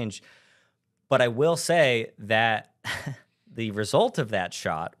make the change. But I will say that the result of that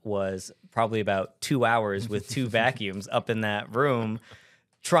shot was probably about 2 hours with 2 vacuums up in that room,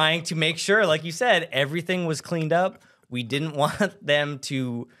 trying to make sure, like you said, everything was cleaned up. We didn't want them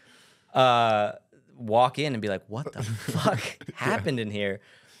to walk in and be like, what the fuck happened in here?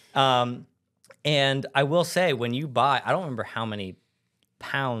 And I will say, when you buy, I don't remember how many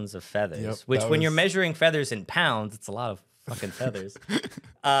pounds of feathers, which when you're measuring feathers in pounds, it's a lot of fucking feathers.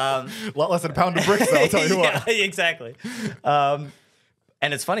 A lot less than a pound of bricks, I'll tell you what. Yeah, exactly. And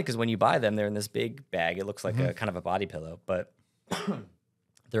it's funny because when you buy them, they're in this big bag. It looks like a kind of a body pillow, but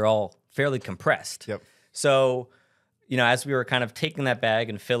they're all fairly compressed. Yep. So, as we were kind of taking that bag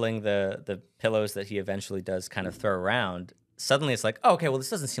and filling the pillows that he eventually does kind of throw around, suddenly it's like, oh, okay, well, this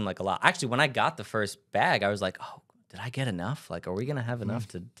doesn't seem like a lot. Actually, when I got the first bag, I was like, oh, did I get enough? Like, are we going to have enough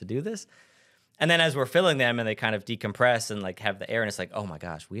to do this? And then as we're filling them and they kind of decompress and like have the air, and it's like, oh my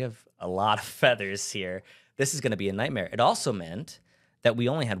gosh, we have a lot of feathers here. This is going to be a nightmare. It also meant that we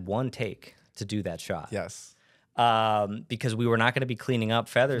only had one take to do that shot. Yes. Because we were not going to be cleaning up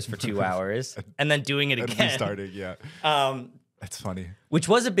feathers for 2 hours and then doing it again. Restarting, yeah. That's funny. Which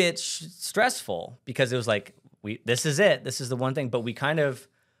was a bit stressful because it was like, this is it. This is the one thing. But we kind of,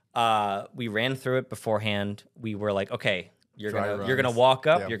 we ran through it beforehand. We were like, okay, you're gonna walk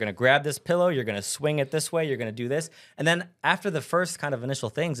up, you're gonna grab this pillow, you're gonna swing it this way, you're gonna do this. And then after the first kind of initial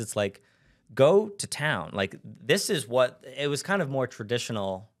things, it's like, go to town. Like, this is what, it was kind of more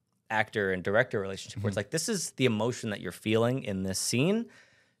traditional actor and director relationship where it's like, this is the emotion that you're feeling in this scene.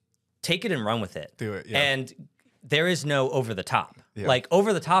 Take it and run with it. Do it, yeah. And there is no over the top. Yeah. Like,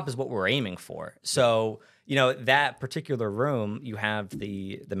 over the top is what we're aiming for. So, that particular room, you have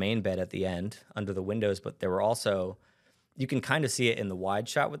the main bed at the end under the windows, but there were also, you can kind of see it in the wide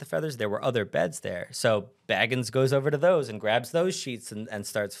shot with the feathers. There were other beds there. So Baggins goes over to those and grabs those sheets and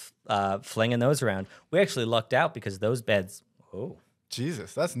starts flinging those around. We actually lucked out because those beds,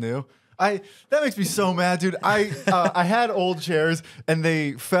 Jesus, that's new. That makes me so mad, dude. I had old chairs and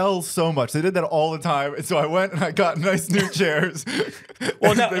they fell so much. They did that all the time, and so I went and I got nice new chairs.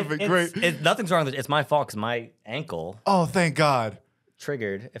 Well, no, they've been great. Nothing's wrong with it. It's my fault because my ankle. Oh, thank God.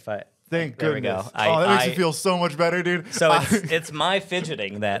 Triggered. Thank there goodness. We go. That makes you feel so much better, dude. So it's my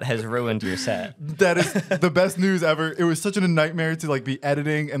fidgeting that has ruined your set. That is the best news ever. It was such a nightmare to like be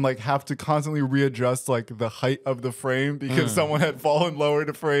editing and like have to constantly readjust like the height of the frame because someone had fallen lower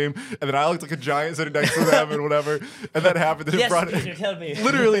to frame, and then I looked like a giant sitting next to them and whatever. And that happened. And Yes, tell me.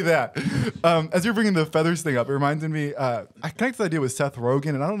 Literally that. As you're bringing the feathers thing up, it reminded me. I connected the idea with Seth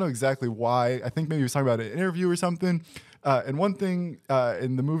Rogen, and I don't know exactly why. I think maybe he was talking about an interview or something. And one thing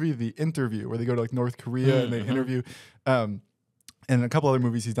in the movie The Interview, where they go to like North Korea and they interview, and a couple other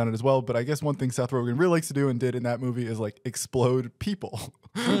movies he's done it as well. But I guess one thing Seth Rogen really likes to do and did in that movie is like explode people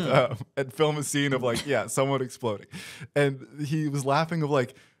and film a scene of like, someone exploding. And he was laughing of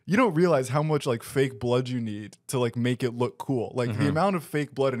like, you don't realize how much like fake blood you need to like make it look cool. Like the amount of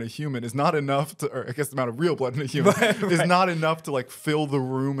fake blood in a human is not enough to, or I guess the amount of real blood in a human is not enough to like fill the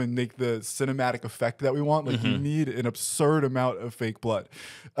room and make the cinematic effect that we want. Like you need an absurd amount of fake blood.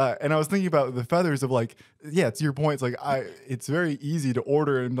 And I was thinking about the feathers of like, to your point, it's like it's very easy to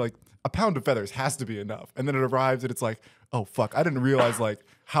order and like a pound of feathers has to be enough. And then it arrives and it's like, oh fuck, I didn't realize like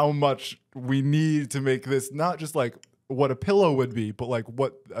how much we need to make this not just like what a pillow would be, but like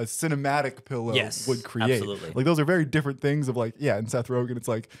what a cinematic pillow would create. Absolutely. Like those are very different things of like, in Seth Rogen, it's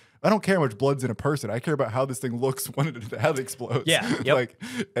like, I don't care how much blood's in a person. I care about how this thing looks when how it explodes. Yeah. Yep. Like,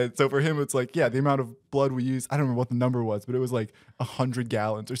 and so for him, it's like, yeah, the amount of blood we use, I don't remember what the number was, but it was like 100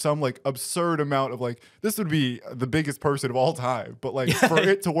 gallons or some like absurd amount of like, this would be the biggest person of all time. But like for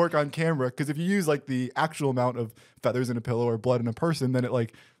it to work on camera, because if you use like the actual amount of feathers in a pillow or blood in a person, then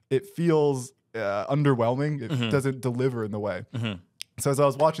it feels underwhelming. It doesn't deliver in the way. So as I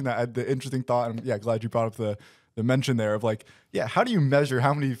was watching that, I had the interesting thought, and yeah, glad you brought up the mention there of like, yeah, how do you measure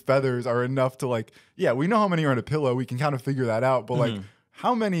how many feathers are enough to like, yeah, we know how many are in a pillow. We can kind of figure that out. But like,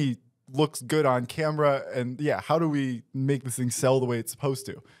 how many looks good on camera? And yeah, how do we make this thing sell the way it's supposed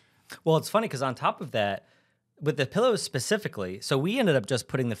to? Well, it's funny because on top of that, with the pillows specifically, so we ended up just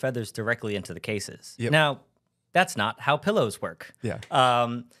putting the feathers directly into the cases. Yep. Now, that's not how pillows work. Yeah.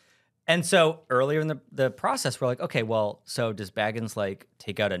 And so earlier in the process, we're like, okay, well, so does Baggins like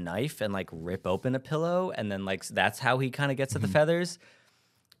take out a knife and like rip open a pillow, and then like that's how he kind of gets at the feathers?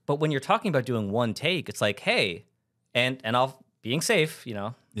 But when you're talking about doing one take, it's like, hey, and I'll being safe, you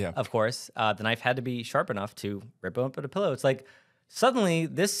know, Yeah. of course, the knife had to be sharp enough to rip open a pillow. It's like suddenly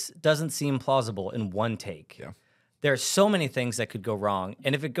this doesn't seem plausible in one take. Yeah. There are so many things that could go wrong,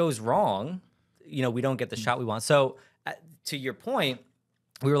 and if it goes wrong, you know, we don't get the shot we want. So to your point,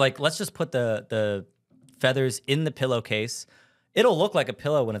 we were like, let's just put the feathers in the pillowcase. It'll look like a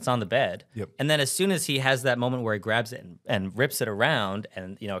pillow when it's on the bed. Yep. And then as soon as he has that moment where he grabs it and rips it around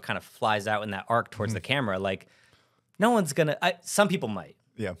and, you know, it kind of flies out in that arc towards the camera, like no one's going to, some people might.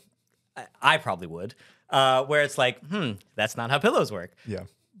 Yeah. I probably would, where it's like, that's not how pillows work. Yeah.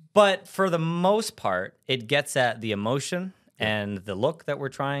 But for the most part, it gets at the emotion and the look that we're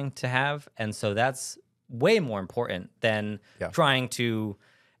trying to have. And so that's way more important than trying to,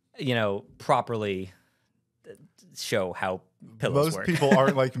 you know, properly show how pillows work. Most people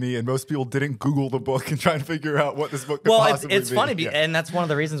aren't like me, and most people didn't Google the book and try and figure out what this book could possibly be. It's funny, and that's one of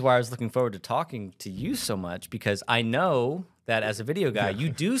the reasons why I was looking forward to talking to you so much, because I know that as a video guy, you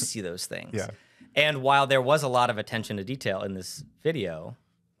do see those things. Yeah. And while there was a lot of attention to detail in this video,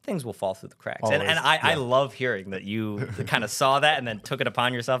 things will fall through the cracks. Always, And I love hearing that you kind of saw that and then took it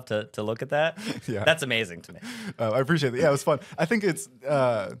upon yourself to look at that. Yeah. That's amazing to me. I appreciate it. Yeah, it was fun. I think it's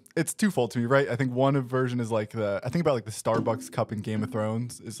twofold to me, right? I think one version is like I think about like the Starbucks cup in Game of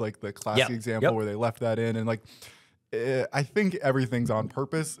Thrones is like the classic example where they left that in, and like I think everything's on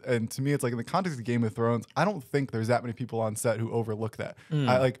purpose. And to me, it's like in the context of Game of Thrones, I don't think there's that many people on set who overlook that.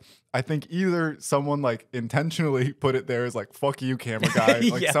 I think either someone like intentionally put it there as like, fuck you, camera guy,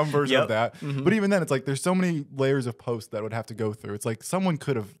 like some version of that. But even then, it's like there's so many layers of post that would have to go through. It's like someone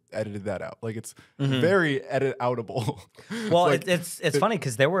could have edited that out. Like it's very edit outable. Well, like, it's funny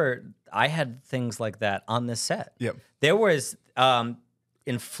because I had things like that on this set. Yep. There was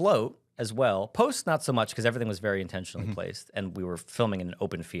in Float as well. Post, not so much because everything was very intentionally placed and we were filming in an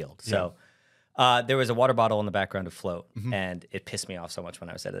open field. So there was a water bottle in the background of Float and it pissed me off so much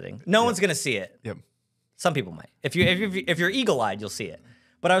when I was editing. No one's going to see it. Yep. Some people might. If you're eagle-eyed, you'll see it.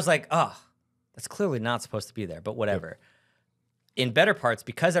 But I was like, oh, that's clearly not supposed to be there, but whatever. Yep. In Better Parts,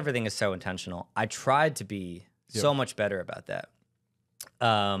 because everything is so intentional, I tried to be so much better about that.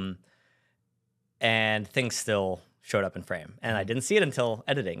 And things still showed up in frame. And I didn't see it until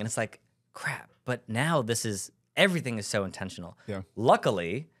editing. And it's like, crap. But now everything is so intentional. Yeah.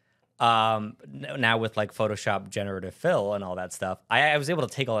 Luckily, now with like Photoshop generative fill and all that stuff, I was able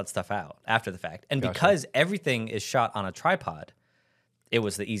to take all that stuff out after the fact. And because everything is shot on a tripod, it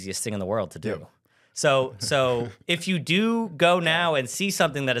was the easiest thing in the world to do. Yep. So if you do go now and see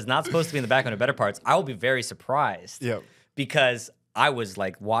something that is not supposed to be in the background of Better Parts, I will be very surprised. Yep. Because I was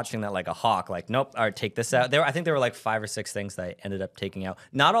like watching that like a hawk, like, nope, all right, take this out. I think there were like 5 or 6 things that I ended up taking out.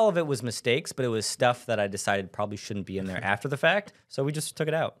 Not all of it was mistakes, but it was stuff that I decided probably shouldn't be in there after the fact. So we just took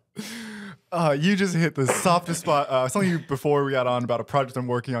it out. You just hit the softest spot. I was telling you before we got on about a project I'm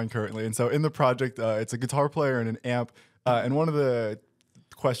working on currently. And so in the project, it's a guitar player and an amp. And one of the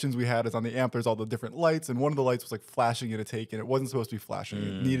questions we had is on the amp, there's all the different lights, and one of the lights was like flashing in a take, and it wasn't supposed to be flashing.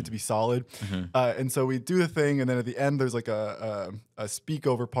 It needed to be solid. And so we do the thing, and then at the end, there's like a speak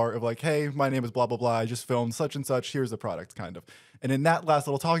over part of like, hey, my name is blah, blah, blah. I just filmed such and such. Here's the product, kind of. And in that last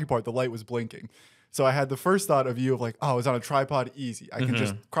little talking part, the light was blinking. So I had the first thought of you of like, oh, it's on a tripod, easy. I can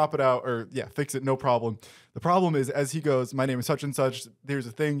just crop it out or fix it, no problem. The problem is as he goes, my name is such and such, there's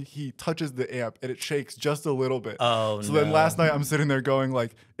a thing, he touches the amp and it shakes just a little bit. Oh, so then last night I'm sitting there going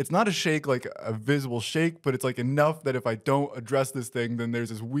like, it's not a shake, like a visible shake, but it's like enough that if I don't address this thing, then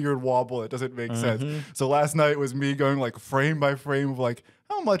there's this weird wobble that doesn't make sense. So last night was me going like frame by frame of like,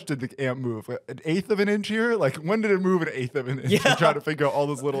 how much did the amp move? An eighth of an inch here? Like, when did it move an eighth of an inch? Yeah. And try to figure out all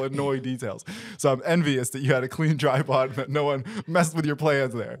those little annoying details. So I'm envious that you had a clean tripod and that no one messed with your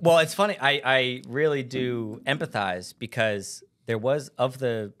plans there. Well, it's funny. I really do empathize because there was, of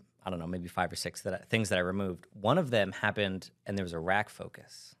the, I don't know, maybe 5 or 6 things that I removed, one of them happened and there was a rack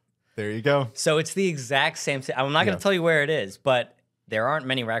focus. There you go. So it's the exact same thing. I'm not going to tell you where it is, but there aren't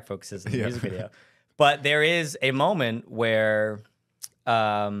many rack focuses in the music video. But there is a moment where,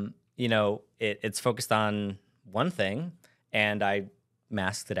 you know, it's focused on one thing, and I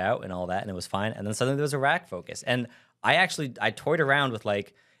masked it out and all that, and it was fine. And then suddenly there was a rack focus. And I toyed around with,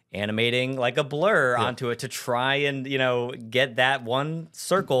 like, animating, like, a blur onto it to try and, you know, get that one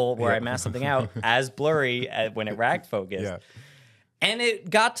circle where I masked something out as blurry when it rack focused. Yeah. And it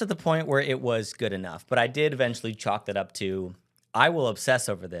got to the point where it was good enough. But I did eventually chalk that up to, I will obsess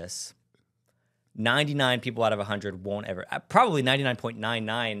over this. 99 people out of 100 won't ever, probably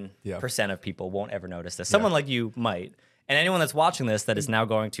 99.99% of people won't ever notice this. Someone like you might. And anyone that's watching this that is now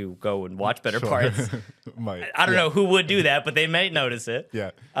going to go and watch better parts, might. I don't know who would do that, but they might notice it. Yeah.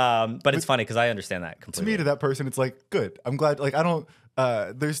 But it's funny because I understand that completely. To me, to that person, it's like, good. I'm glad, like, I don't,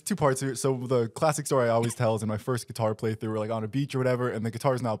 there's 2 parts here. So the classic story I always tell is in my first guitar playthrough, we're like on a beach or whatever, and the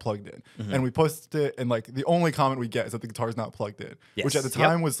guitar's not plugged in. And we post it, and like the only comment we get is that the guitar's not plugged in, which at the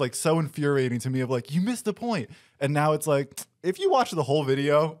time was like so infuriating to me of like, you missed the point. And now it's like, if you watch the whole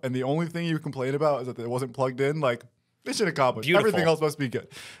video and the only thing you complain about is that it wasn't plugged in, like, mission accomplished. Beautiful. Everything else must be good.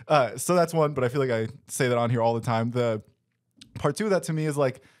 So that's one, but I feel like I say that on here all the time. The part 2 of that to me is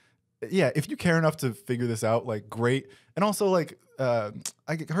like, yeah, if you care enough to figure this out, like, great. And also, like, I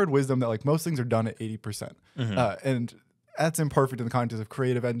heard wisdom that, like, most things are done at 80%. And that's imperfect in the context of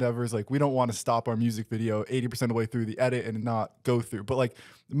creative endeavors. Like, we don't want to stop our music video 80% of the way through the edit and not go through. But, like,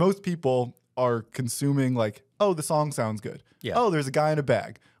 most people are consuming, like, oh, the song sounds good. Yeah. Oh, there's a guy in a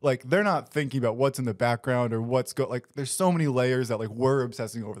bag. Like, they're not thinking about what's in the background or like, there's so many layers that, like, we're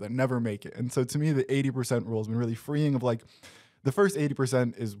obsessing over that never make it. And so to me, the 80% rule has been really freeing of, like, the first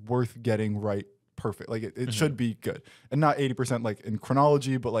 80% is worth getting right perfect. Like, it should be good. And not 80% like in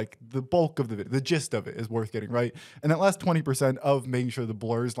chronology, but like the bulk of the video, the gist of it is worth getting right. And that last 20% of making sure the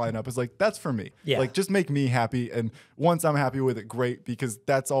blurs line up is like, that's for me. Yeah. Like, just make me happy. And once I'm happy with it, great, because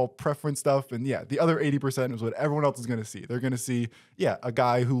that's all preference stuff. And yeah, the other 80% is what everyone else is going to see. They're going to see, a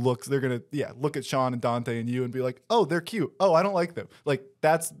guy who they're going to, look at Sean and Dante and you and be like, oh, they're cute. Oh, I don't like them. Like,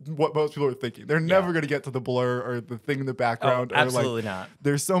 that's what most people are thinking. They're never going to get to the blur or the thing in the background. Oh, absolutely not.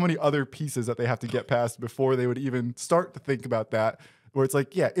 There's so many other pieces that they have to get past before they would even start to think about that, where it's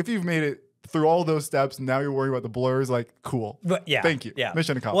like, if you've made it through all those steps and now you're worrying about the blurs, like, cool. But thank you. Yeah.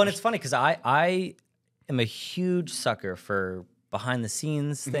 Mission accomplished. Well, and it's funny because I am a huge sucker for behind the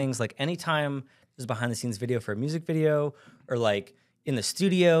scenes things. Like, anytime there's a behind the scenes video for a music video, or like in the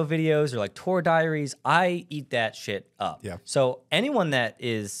studio videos, or like tour diaries, I eat that shit up. Yeah. So anyone that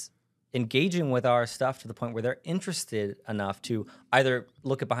is engaging with our stuff to the point where they're interested enough to either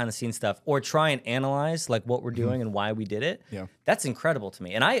look at behind the scenes stuff or try and analyze like what we're doing and why we did it, that's incredible to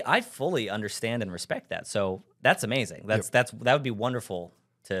me. And I fully understand and respect that. So that's amazing. That would be wonderful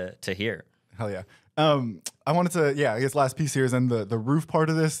to hear. Hell yeah. I wanted to, I guess last piece here is then the roof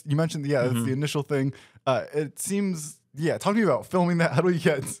part of this. You mentioned, that's the initial thing. It seems, talk to me about filming that. How do we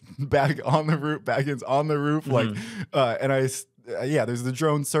get Baggins on the roof? Like, and there's the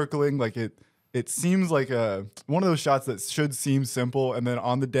drone circling. Like, it seems like one of those shots that should seem simple, and then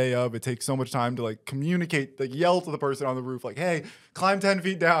on the day of, it takes so much time to like communicate, like yell to the person on the roof, like, hey, climb 10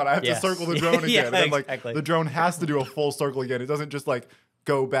 feet down. I have to circle the drone again. And then, like, the drone has to do a full circle again. It doesn't just like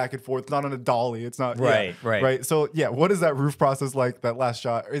go back and forth. It's not on a dolly. It's not right. So what is that roof process like? That last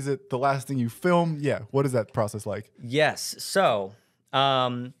shot? Is it the last thing you film? Yeah. What is that process like? Yes. So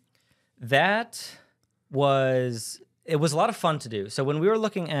it was a lot of fun to do. So when we were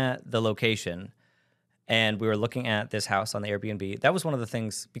looking at the location and we were looking at this house on the Airbnb, that was one of the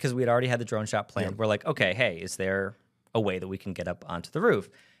things, because we had already had the drone shot planned. We're like, okay, hey, is there a way that we can get up onto the roof?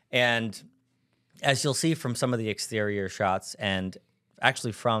 And as you'll see from some of the exterior shots, and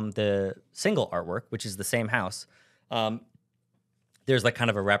actually from the single artwork, which is the same house, there's like kind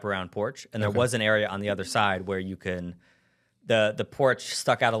of a wraparound porch, and there was an area on the other side where you can, the porch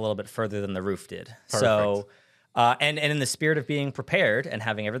stuck out a little bit further than the roof did. Perfect. So, and in the spirit of being prepared and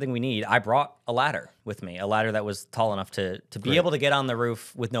having everything we need, I brought a ladder with me, a ladder that was tall enough to be able to get on the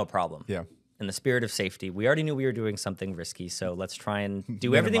roof with no problem. Yeah. In the spirit of safety, we already knew we were doing something risky, so let's try and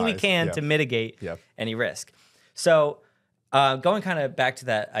do everything we can to mitigate any risk. So, going kind of back to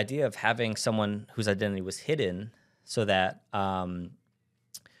that idea of having someone whose identity was hidden, so that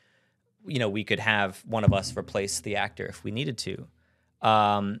we could have one of us replace the actor if we needed to.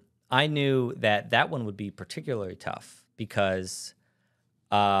 I knew that one would be particularly tough because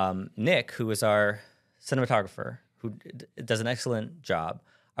Nick, who is our cinematographer, who does an excellent job,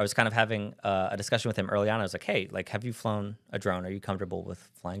 I was kind of having a discussion with him early on. I was like, hey, like, have you flown a drone? Are you comfortable with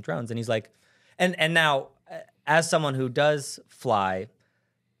flying drones? And he's like, and now, as someone who does fly,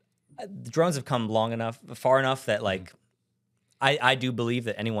 the drones have come far enough that, like, I do believe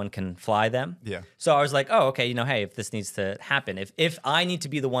that anyone can fly them. Yeah. So I was like, oh, okay, hey, if this needs to happen, if I need to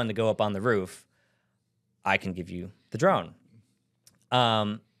be the one to go up on the roof, I can give you the drone.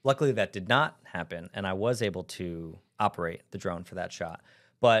 Luckily, that did not happen, and I was able to operate the drone for that shot.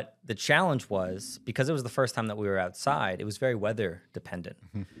 But the challenge was, because it was the first time that we were outside, it was very weather dependent.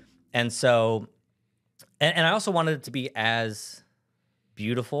 And so, and I also wanted it to be as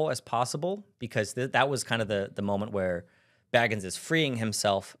beautiful as possible, because that was kind of the moment where Baggins is freeing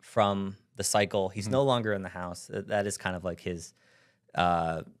himself from the cycle. He's no longer in the house. That is kind of like his,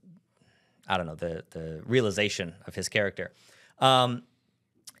 I don't know, the realization of his character. And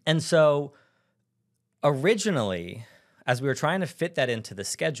so originally, as we were trying to fit that into the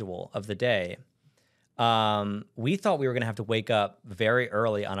schedule of the day, we thought we were going to have to wake up very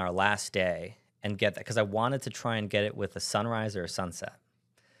early on our last day and get that, because I wanted to try and get it with a sunrise or a sunset.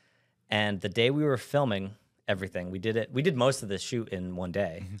 And the day we were filming everything, we did most of the shoot in one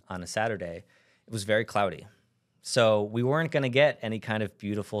day on a Saturday. It was very cloudy. So we weren't going to get any kind of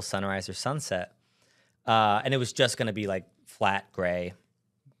beautiful sunrise or sunset. And it was just going to be like flat gray.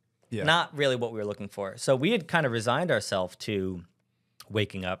 Yeah. Not really what we were looking for. So we had kind of resigned ourselves to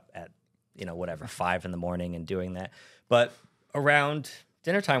waking up at, 5 in the morning and doing that. But around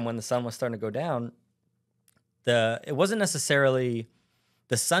dinner time, when the sun was starting to go down, it wasn't necessarily,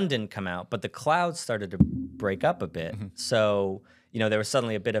 the sun didn't come out, but the clouds started to break up a bit. So, there was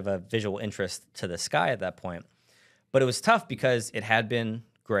suddenly a bit of a visual interest to the sky at that point. But it was tough because it had been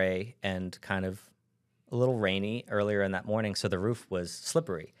gray and kind of a little rainy earlier in that morning, so the roof was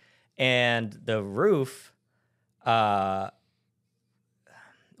slippery. And the roof was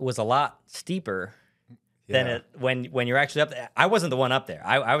a lot steeper than when you're actually up there. I wasn't the one up there.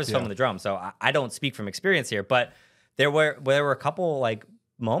 I was filming the drum, so I don't speak from experience here. But there were a couple like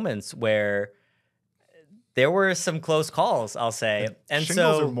moments where there were some close calls, I'll say. And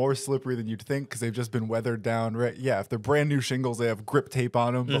shingles are more slippery than you'd think because they've just been weathered down, right? Yeah, if they're brand new shingles, they have grip tape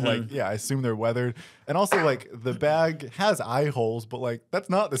on them. But I assume they're weathered. And also, like, the bag has eye holes, but like that's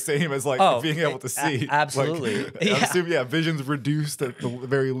not the same as like being able to see. Absolutely. Like, I assume vision's reduced at the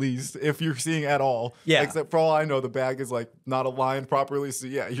very least if you're seeing at all. Yeah. Except for all I know, the bag is like not aligned properly, so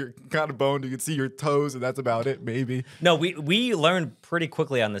you're kind of boned. You can see your toes, and that's about it, maybe. No, we learned pretty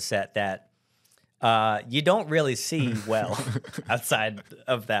quickly on the set that you don't really see well outside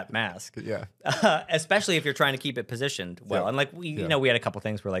of that mask. Yeah. Especially if you're trying to keep it positioned well. And like we had a couple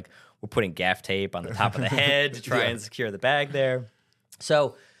things where like we're putting gaff tape on the top of the head to try and secure the bag there.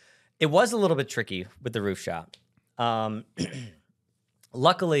 So it was a little bit tricky with the roof shot.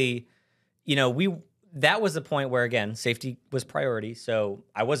 Luckily, that was the point where, again, safety was priority. So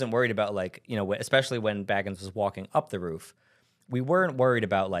I wasn't worried about like, especially when Baggins was walking up the roof. We weren't worried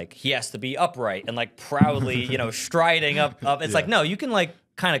about like he has to be upright and like proudly, striding up. It's like, no, you can like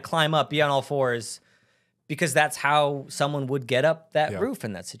kind of climb up, be on all fours, because that's how someone would get up that roof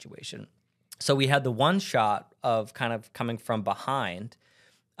in that situation. So we had the one shot of kind of coming from behind,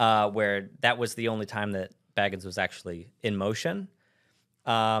 where that was the only time that Baggins was actually in motion.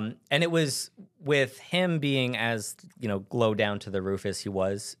 And it was with him being as, low down to the roof as he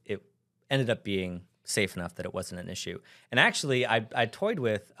was, it ended up being safe enough that it wasn't an issue. And actually, I toyed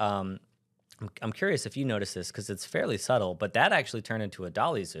with, I'm curious if you noticed this because it's fairly subtle, but that actually turned into a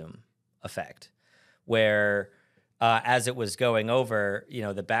dolly zoom effect where as it was going over,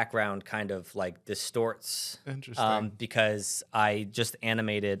 the background kind of like distorts. Interesting. Because I just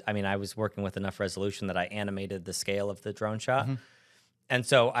animated, I was working with enough resolution that I animated the scale of the drone shot. And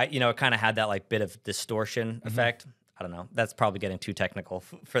so it kind of had that like bit of distortion effect. I don't know. That's probably getting too technical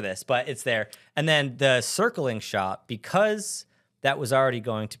for this, but it's there. And then the circling shot, because that was already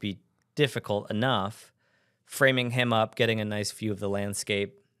going to be difficult enough, framing him up, getting a nice view of the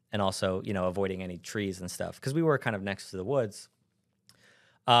landscape, and also, avoiding any trees and stuff, because we were kind of next to the woods.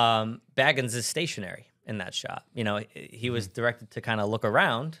 Baggins is stationary in that shot. He was directed to kind of look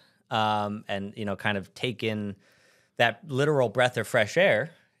around and, kind of take in that literal breath of fresh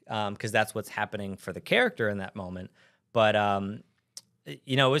air, because that's what's happening for the character in that moment. But, it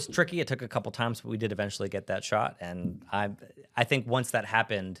was tricky. It took a couple times, but we did eventually get that shot. And I think once that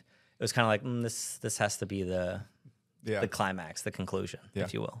happened, it was kind of like, this has to be the climax, the conclusion,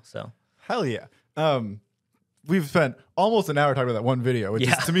 if you will. So hell yeah. we've spent almost an hour talking about that one video, which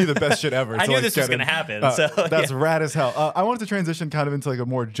is to me the best shit ever. I knew this was going to happen. So that's rad as hell. I wanted to transition kind of into like a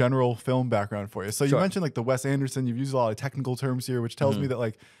more general film background for you. So you mentioned like the Wes Anderson. You've used a lot of technical terms here, which tells me that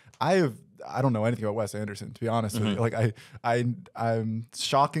like I don't know anything about Wes Anderson, to be honest with you. Like I'm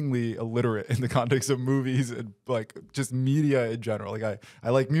shockingly illiterate in the context of movies and like just media in general. Like I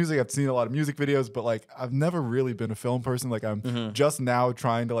like music. I've seen a lot of music videos, but like I've never really been a film person. Like I'm just now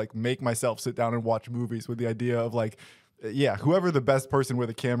trying to like make myself sit down and watch movies with the idea of like, yeah, whoever the best person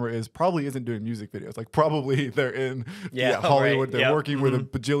with a camera is probably isn't doing music videos. Like probably they're in Hollywood. They're working with a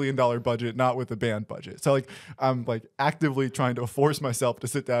bajillion-dollar budget, not with a band budget. So like I'm like actively trying to force myself to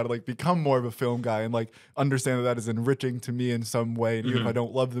sit down and like become more of a film guy and like understand that that is enriching to me in some way. And even if I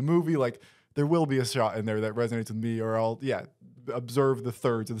don't love the movie, like there will be a shot in there that resonates with me, or I'll observe the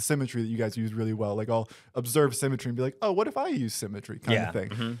thirds or the symmetry that you guys use really well. Like I'll observe symmetry and be like, oh, what if I use symmetry kind of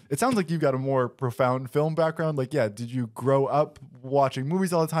thing. It sounds like you've got a more profound film background. Like, yeah, did you grow up watching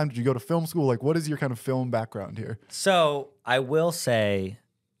movies all the time? Did you go to film school? Like, what is your kind of film background here? So I will say,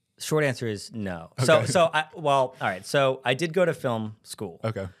 short answer is no. Okay. All right. So I did go to film school.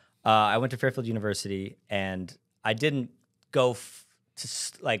 Okay. I went to Fairfield University, and I didn't go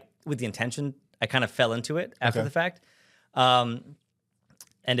like with the intention. I kind of fell into it after the fact. And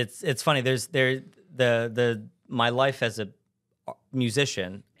it's funny. There's my life as a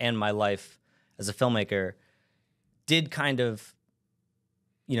musician and my life as a filmmaker did kind of,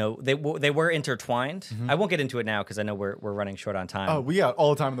 you know, they were intertwined. I won't get into it now because I know we're running short on time. Oh, we got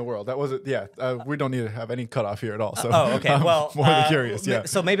all the time in the world. That wasn't. Yeah, we don't need to have any cutoff here at all. So. Okay. Well, more than curious. Yeah.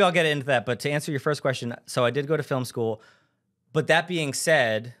 So maybe I'll get into that. But to answer your first question, so I did go to film school. But that being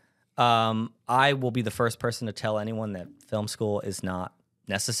said, I will be the first person to tell anyone that film school is not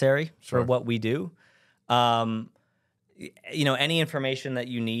necessary for what we do. You know, any information that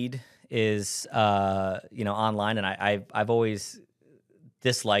you need is, you know, online. And I've always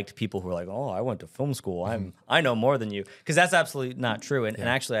disliked people who are like, oh, I went to film school. I know more than you. Because that's absolutely not true. And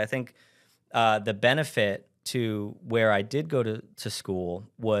actually, I think the benefit to where I did go to school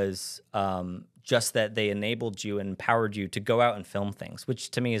was just that they enabled you and empowered you to go out and film things,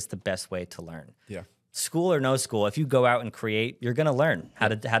 which to me is the best way to learn. Yeah. School or no school, if you go out and create, you're going to learn how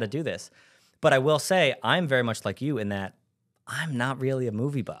to do this. But I will say I'm very much like you in that I'm not really a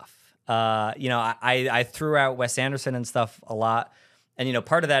movie buff. You know, I threw out Wes Anderson and stuff a lot. And, you know,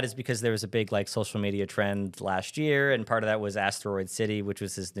 part of that is because there was a big, like, social media trend last year, and part of that was Asteroid City, which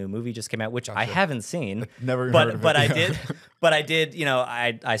was his new movie just came out, which I haven't seen. Never heard of it. But I did, you know,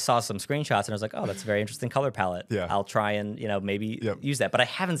 I saw some screenshots, and I was like, oh, that's a very interesting color palette. Yeah. I'll try and, you know, maybe use that. But I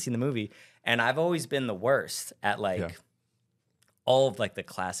haven't seen the movie, and I've always been the worst at, like, all of like the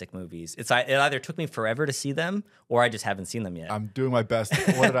classic movies. It either took me forever to see them, or I just haven't seen them yet. I'm doing my best.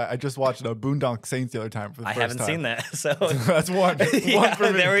 What did I just watched Boondock Saints the other time for the first time. I haven't seen that, so that's one. One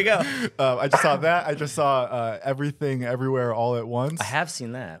for me. There we go. I just saw that. I just saw Everything Everywhere All at Once. I have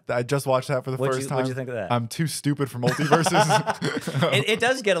seen that. I just watched that for the first time. What'd you think of that? I'm too stupid for multiverses. It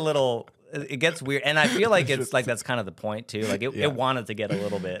does get a little. It gets weird, and I feel like it's like that's kind of the point too. Like it wanted to get a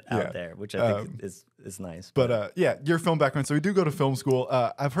little bit out there, which I think is nice. But yeah, your film background. So we do go to film school.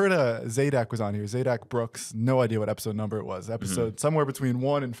 I've heard Zadak was on here. Zadak Brooks. No idea what episode number it was. Episode somewhere between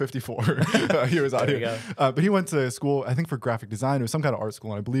 1 and 54. He was on here. But he went to school, I think, for graphic design. It was some kind of art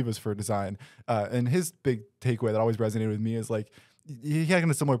school, and I believe it was for design. And his big takeaway that always resonated with me is like, he had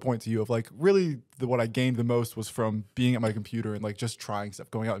a similar point to you of like really what I gained the most was from being at my computer and like just trying stuff,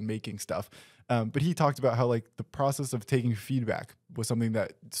 going out and making stuff. But he talked about how like the process of taking feedback was something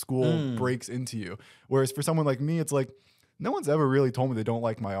that school breaks into you. Whereas for someone like me, it's like no one's ever really told me they don't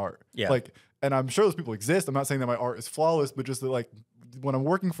like my art. Yeah. Like, and I'm sure those people exist. I'm not saying that my art is flawless, but just that like when I'm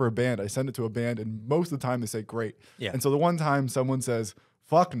working for a band, I send it to a band and most of the time they say great. Yeah. And so the one time someone says,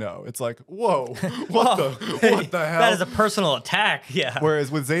 fuck no. It's like, whoa, what the hell? That is a personal attack. Yeah. Whereas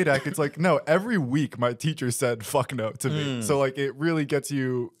with Zadak, it's like, no, every week my teacher said fuck no to me. So like it really gets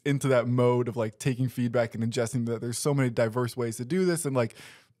you into that mode of like taking feedback and ingesting that there's so many diverse ways to do this. And like,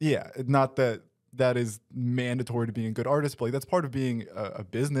 yeah, not that that is mandatory to being a good artist, but like that's part of being a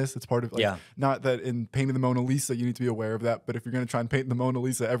business. It's part of like, not that in painting the Mona Lisa, you need to be aware of that. But if you're going to try and paint the Mona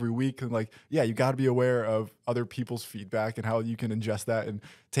Lisa every week, then like, yeah, you got to be aware of other people's feedback and how you can ingest that and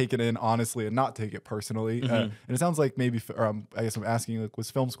take it in honestly and not take it personally. And it sounds like maybe, I guess I'm asking, like,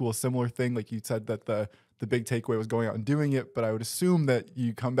 was film school a similar thing? Like you said that the big takeaway was going out and doing it, but I would assume that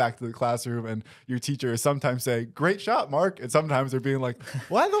you come back to the classroom and your teacher is sometimes saying, great shot, Mark. And sometimes they're being like,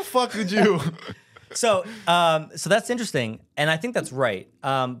 why the fuck did you? So that's interesting. And I think that's right.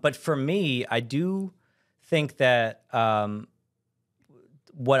 But for me, I do think that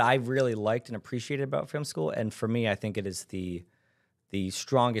what I really liked and appreciated about film school, and for me, I think it is the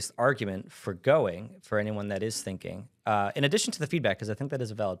strongest argument for going for anyone that is thinking, in addition to the feedback, because I think that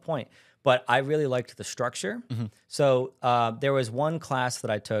is a valid point, but I really liked the structure. So there was one class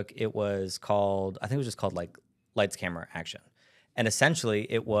that I took. It was called, I think it was just called like Lights, Camera, Action. And essentially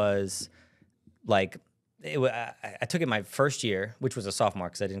it was like, I took it my first year, which was a sophomore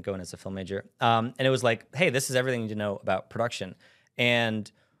because I didn't go in as a film major. And it was like, hey, this is everything you need to know about production. And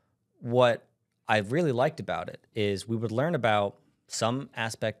what I really liked about it is we would learn about some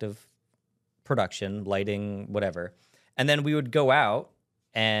aspect of production, lighting, whatever. And then we would go out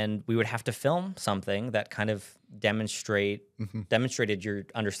and we would have to film something that kind of demonstrated your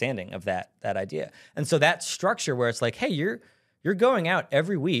understanding of that idea. And so that structure where it's like, hey, you're going out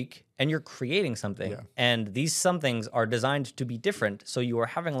every week and you're creating something. And these some things are designed to be different. So you are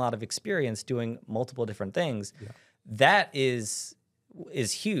having a lot of experience doing multiple different things. That is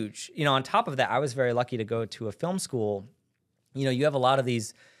huge. You know, on top of that, I was very lucky to go to a film school. You know, you have a lot of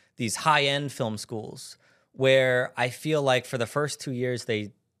these high-end film schools where I feel like for the first 2 years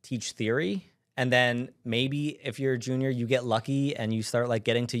they teach theory, and then maybe if you're a junior, you get lucky and you start like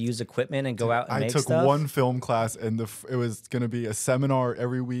getting to use equipment and go out and make stuff. I took one film class, and it was going to be a seminar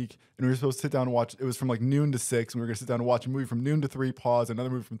every week, and we were supposed to sit down and watch. It was from like noon to 6, and we were going to sit down and watch a movie from noon to 3, pause, another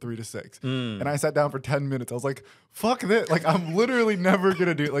movie from 3 to 6. And I sat down for 10 minutes. I was like, fuck this. Like, I'm literally never going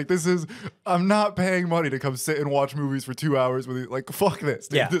to do it. Like, I'm not paying money to come sit and watch movies for 2 hours with you. Like, fuck this.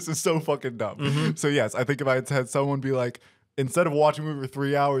 Dude. This is so fucking dumb. So yes, I think if I had someone be like, instead of watching a movie for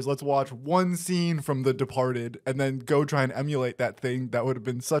 3 hours, let's watch one scene from The Departed and then go try and emulate that thing. That would have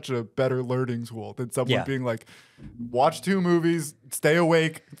been such a better learning tool than someone being like, watch 2 movies, stay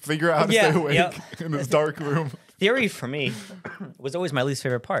awake, figure out how to stay awake in this dark room. Theory for me was always my least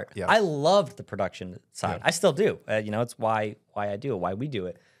favorite part. I loved the production side. I still do. You know, it's why I do it, why we do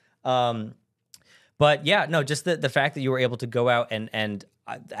it. But yeah, no, just the fact that you were able to go out and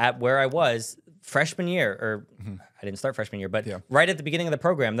at where I was freshman year, or I didn't start freshman year, but right at the beginning of the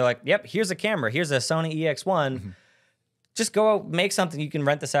program, they're like, yep, here's a camera. Here's a Sony EX1. Just go out, make something. You can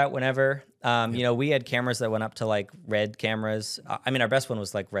rent this out whenever. You know, we had cameras that went up to like red cameras. I mean, our best one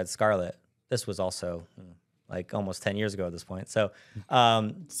was like Red Scarlet. This was also like almost 10 years ago at this point. So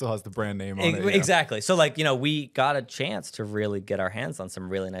still has the brand name on it. Exactly. So like, you know, we got a chance to really get our hands on some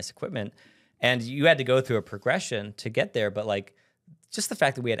really nice equipment, and you had to go through a progression to get there. But like, just the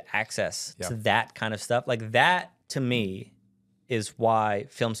fact that we had access to that kind of stuff, like that to me is why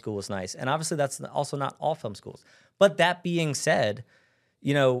film school was nice. And obviously that's also not all film schools. But that being said,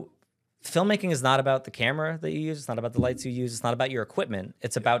 you know, filmmaking is not about the camera that you use. It's not about the lights you use. It's not about your equipment.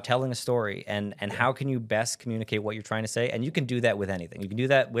 It's about telling a story and how can you best communicate what you're trying to say. And you can do that with anything. You can do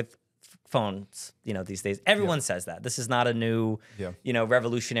that with phones, you know, these days. Everyone says that. This is not a new, you know,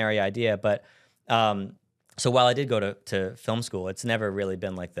 revolutionary idea. But so while I did go to film school, it's never really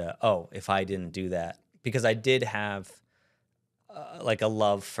been like if I didn't do that, because I did have like a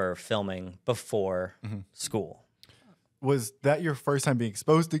love for filming before school. Was that your first time being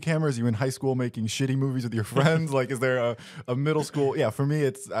exposed to cameras? You in high school making shitty movies with your friends? Like, is there a middle school? Yeah, for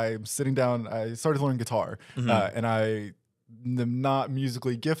me, I'm sitting down. I started learning guitar, and I am not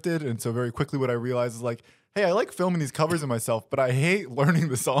musically gifted, and so very quickly what I realized is like, hey, I like filming these covers of myself, but I hate learning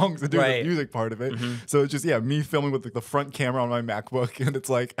the songs and doing the music part of it. So it's just, me filming with like the front camera on my MacBook. And it's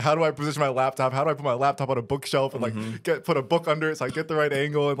like, how do I position my laptop? How do I put my laptop on a bookshelf and like put a book under it so I get the right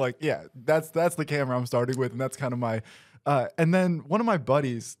angle? And like, that's the camera I'm starting with. And that's kind of my, and then one of my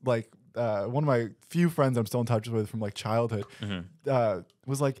buddies, like one of my few friends I'm still in touch with from like childhood,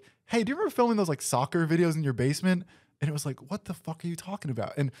 was like, hey, do you remember filming those like soccer videos in your basement? And it was like, what the fuck are you talking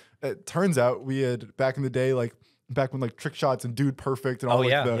about? And it turns out we had, back in the day, like back when like Trick Shots and Dude Perfect and all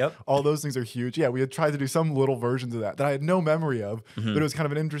all those things are huge. Yeah, we had tried to do some little versions of that I had no memory of, but it was kind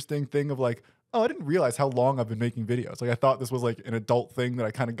of an interesting thing of like, oh, I didn't realize how long I've been making videos. Like I thought this was like an adult thing that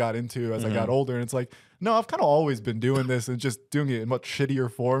I kind of got into as I got older. And it's like, no, I've kind of always been doing this and just doing it in much shittier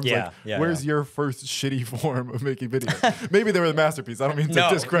forms. Where's your first shitty form of making videos? Maybe they were the masterpiece. I don't mean to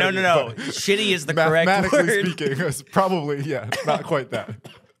discredit. No. Shitty is the correct word. Mathematically speaking, it's probably, not quite that.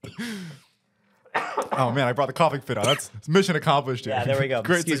 Oh man, I brought the coughing fit on. That's mission accomplished here. Yeah, there we go.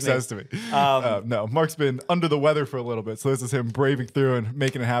 Great success to me. No, Marc's been under the weather for a little bit, so this is him braving through and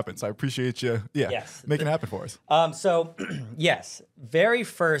making it happen. So I appreciate you, making it happen for us. So yes, very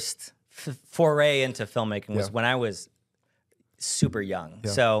first foray into filmmaking was when I was super young.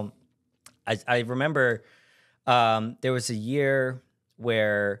 So I remember there was a year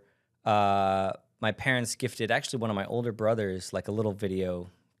where my parents gifted actually one of my older brothers like a little video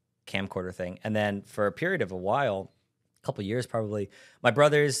camcorder thing, and then for a period of a while couple years probably. My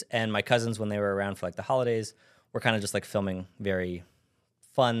brothers and my cousins, when they were around for like the holidays, were kind of just like filming very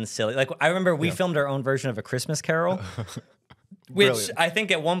fun, silly. Like I remember we filmed our own version of A Christmas Carol, which Brilliant. I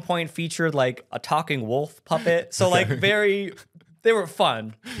think at one point featured like a talking wolf puppet. So like they were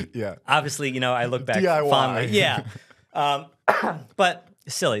fun. Yeah. Obviously, I look back DIY. fondly. Yeah. But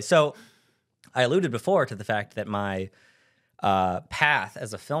silly. So I alluded before to the fact that my path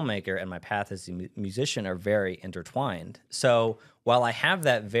as a filmmaker and my path as a musician are very intertwined. So while I have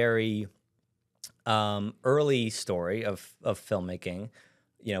that very early story of filmmaking,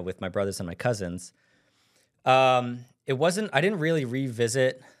 with my brothers and my cousins, I didn't really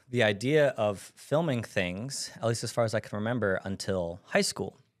revisit the idea of filming things, at least as far as I can remember, until high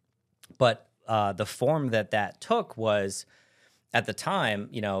school. But the form that took was, at the time,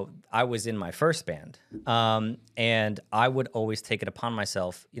 I was in my first band, and I would always take it upon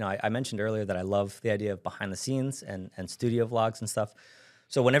myself. I mentioned earlier that I love the idea of behind the scenes and studio vlogs and stuff.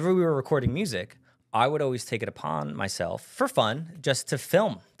 So whenever we were recording music, I would always take it upon myself for fun, just to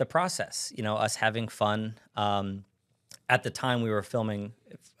film the process, us having fun. At the time we were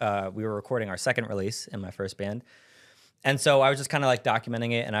recording our second release in my first band. And so I was just kind of like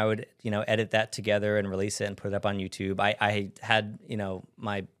documenting it, and I would, edit that together and release it and put it up on YouTube. I had,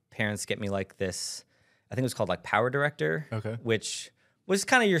 my parents get me like this, I think it was called like Power Director, which was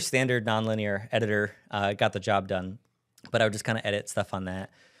kind of your standard nonlinear editor. Got the job done, but I would just kind of edit stuff on that.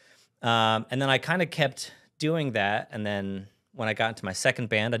 And then I kind of kept doing that. And then when I got into my second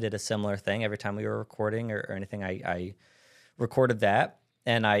band, I did a similar thing. Every time we were recording or anything, I recorded that.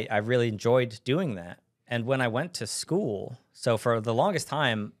 And I really enjoyed doing that. And when I went to school, so for the longest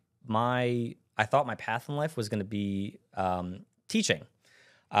time, I thought my path in life was going to be teaching.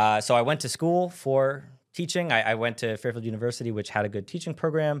 So I went to school for teaching. I went to Fairfield University, which had a good teaching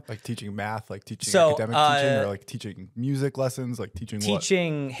program. Like teaching math, like teaching academic teaching, or like teaching music lessons, like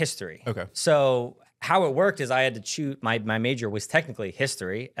teaching history. Okay. So how it worked is I had to choose, my major was technically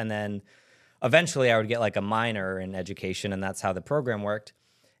history, and then eventually I would get like a minor in education, and that's how the program worked.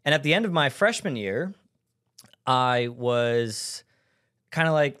 And at the end of my freshman year, I was kind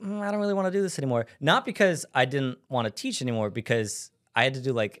of like, I don't really want to do this anymore. Not because I didn't want to teach anymore, because I had to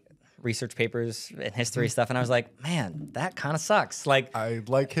do like research papers and history stuff. And I was like, man, that kind of sucks. Like, I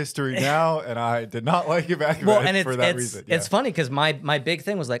like history now, and I did not like it back then for that reason. It's funny because my big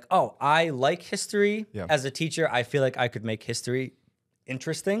thing was like, oh, I like history. As a teacher, I feel like I could make history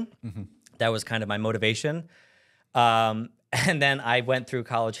interesting. That was kind of my motivation. And then I went through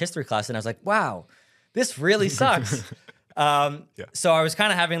college history class, and I was like, wow, this really sucks. So I was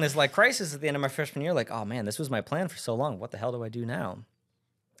kind of having this like crisis at the end of my freshman year, like, oh man, this was my plan for so long. What the hell do I do now?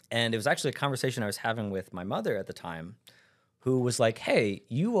 And it was actually a conversation I was having with my mother at the time, who was like, hey,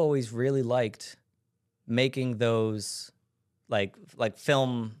 you always really liked making those like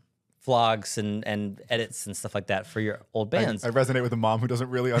film vlogs and edits and stuff like that for your old bands. I resonate with a mom who doesn't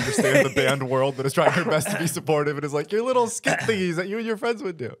really understand the band world, but is trying her best to be supportive, and is like, your little skit thingies that you and your friends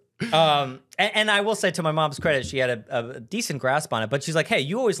would do. And I will say, to my mom's credit, she had a decent grasp on it, but she's like, hey,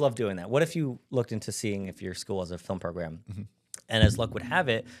 you always love doing that. What if you looked into seeing if your school has a film program? And as luck would have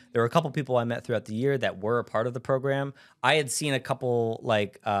it, there were a couple people I met throughout the year that were a part of the program. I had seen a couple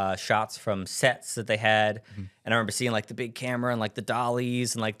like shots from sets that they had, and I remember seeing like the big camera and like the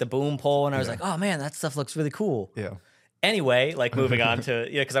dollies and like the boom pole, and I was like, oh man, that stuff looks really cool. Anyway, like moving on to,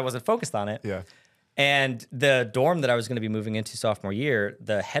 because I wasn't focused on it. And the dorm that I was going to be moving into sophomore year,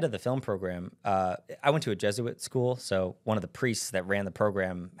 the head of the film program, I went to a Jesuit school, so one of the priests that ran the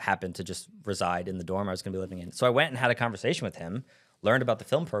program happened to just reside in the dorm I was going to be living in. So I went and had a conversation with him, learned about the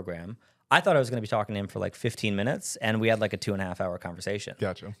film program. I thought I was going to be talking to him for like 15 minutes, and we had like a 2.5-hour conversation.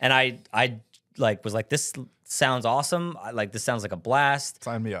 Gotcha. And I like was like, this sounds awesome. Like, this sounds like a blast.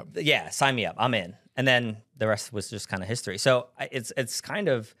 Sign me up. Yeah, sign me up. I'm in. And then the rest was just kind of history. So it's kind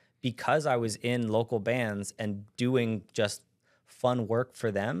of, because I was in local bands and doing just fun work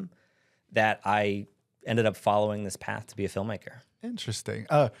for them, that I ended up following this path to be a filmmaker. Interesting.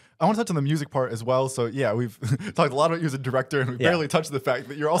 I want to touch on the music part as well. So yeah, we've talked a lot about you as a director, and we barely touched the fact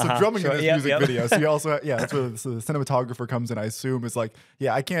that you're also drumming in this music video. So you also, that's where the cinematographer comes in, I assume, is like,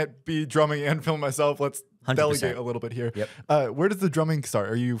 I can't be drumming and film myself. Let's 100%. Delegate a little bit here. Where does the drumming start?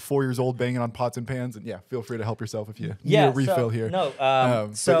 Are you 4 years old banging on pots and pans? And feel free to help yourself if you need a refill here. No,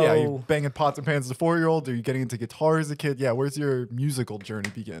 but you banging pots and pans as a 4-year-old? Are you getting into guitar as a kid? Where's your musical journey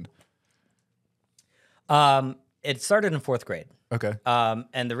begin? It started in 4th grade. Okay.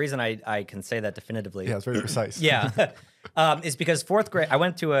 And the reason I can say that definitively. It's very precise. Is because 4th grade, I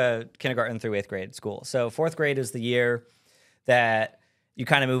went to a kindergarten through 8th grade school. So 4th grade is the year that you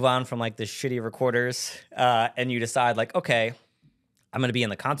kind of move on from like the shitty recorders, and you decide like, okay, I'm gonna be in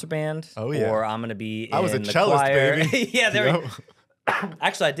the concert band, or I'm gonna be in I was a the cellist, choir. baby. Yeah, there.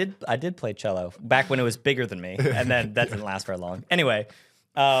 Actually, I did play cello back when it was bigger than me, and then that didn't last very long. Anyway,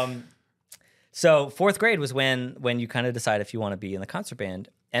 so fourth grade was when you kind of decide if you want to be in the concert band.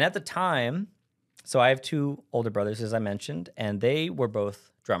 And at the time, so I have two older brothers, as I mentioned, and they were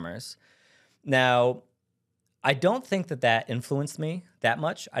both drummers. Now, I don't think that influenced me that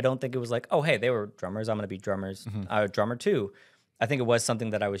much. I don't think it was like, oh, hey, they were drummers, I'm going to be a drummer too. I think it was something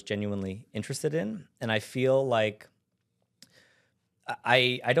that I was genuinely interested in, and I feel like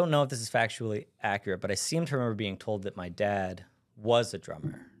I don't know if this is factually accurate, but I seem to remember being told that my dad was a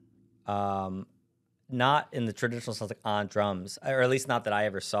drummer. Not in the traditional sense, like on drums, or at least not that I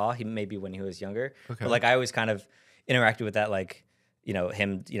ever saw. He maybe when he was younger, but like I always kind of interacted with that, like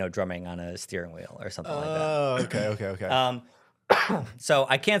him, drumming on a steering wheel or something like that. Oh, okay. So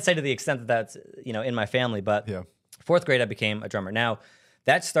I can't say to the extent that that's in my family, but fourth grade I became a drummer. Now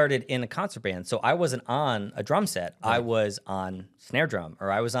that started in a concert band, so I wasn't on a drum set. Right. I was on snare drum,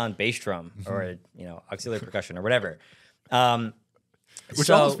 or I was on bass drum, or auxiliary percussion, or whatever. Which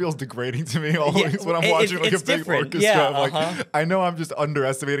almost feels degrading to me always when I'm watching like a big orchestra. Yeah, like, I know I'm just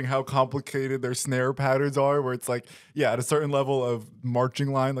underestimating how complicated their snare patterns are, where it's like, at a certain level of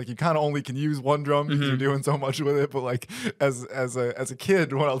marching line, like you kind of only can use one drum because you're doing so much with it. But like as a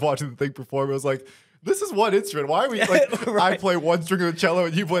kid, when I was watching the thing perform, I was like, this is one instrument. Why are we like, right. I play one string of the cello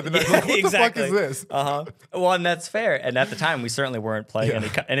and you play the next. Like, what the fuck is this? Well, and that's fair. And at the time, we certainly weren't playing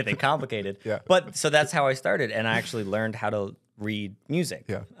anything complicated. But so that's how I started. And I actually learned how to read music,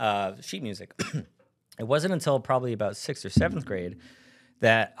 sheet music. It wasn't until probably about 6th or 7th grade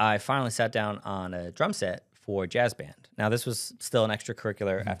that I finally sat down on a drum set for jazz band. Now, this was still an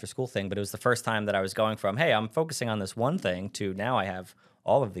extracurricular after school thing, but it was the first time that I was going from, hey, I'm focusing on this one thing, to now I have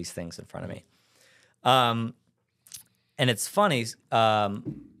all of these things in front of me. And it's funny,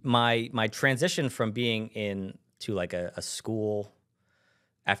 my transition from being into like a school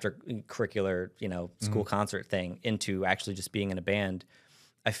after curricular, school concert thing into actually just being in a band,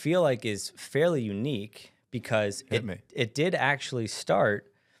 I feel like is fairly unique because it did actually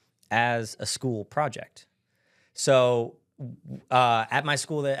start as a school project. So at my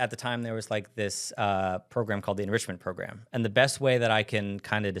school at the time, there was like this program called the enrichment program. And the best way that I can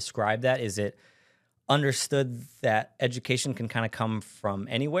kind of describe that is it understood that education can kind of come from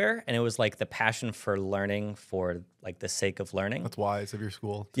anywhere, and it was like the passion for learning for like the sake of learning. That's wise of your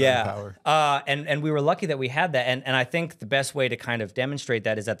school. Power. And we were lucky that we had that. And I think the best way to kind of demonstrate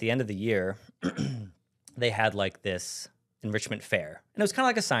that is at the end of the year, they had like this enrichment fair, and it was kind of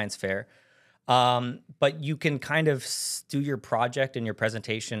like a science fair. But you can kind of do your project and your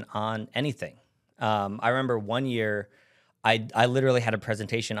presentation on anything. I remember one year, I literally had a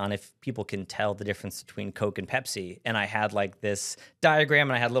presentation on if people can tell the difference between Coke and Pepsi. And I had like this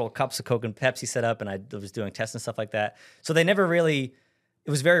diagram, and I had little cups of Coke and Pepsi set up, and I was doing tests and stuff like that. So they never really, it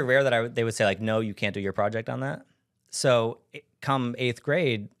was very rare that they would say like, no, you can't do your project on that. So come 8th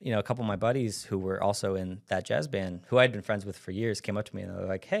grade, a couple of my buddies who were also in that jazz band, who I'd been friends with for years, came up to me and they were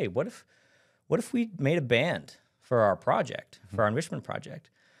like, hey, what if we made a band for our project, for our enrichment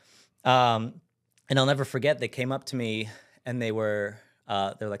project? And I'll never forget, they came up to me and they're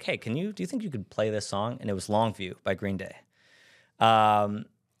like, hey, do you think you could play this song? And it was Longview by Green Day.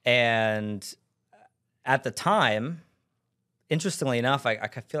 And at the time, interestingly enough, I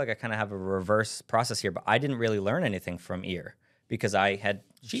feel like I kind of have a reverse process here, but I didn't really learn anything from ear because I had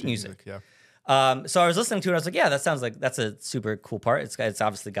sheet music. So I was listening to it, and I was like, yeah, that sounds like that's a super cool part. It's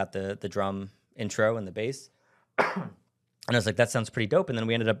obviously got the drum intro and the bass. And I was like, that sounds pretty dope. And then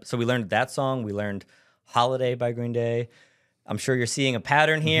we learned that song. We learned Holiday by Green Day. I'm sure you're seeing a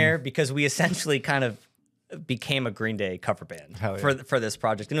pattern here because we essentially kind of became a Green Day cover band for this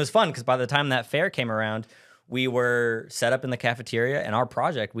project. And it was fun because by the time that fair came around, we were set up in the cafeteria, and our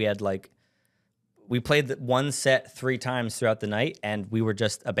project, we played one set 3 times throughout the night, and we were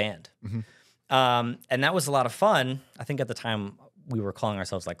just a band. And that was a lot of fun. I think at the time we were calling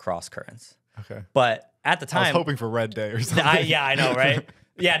ourselves like Cross Currents. Okay. But at the time, I was hoping for Red Day or something. I know, right?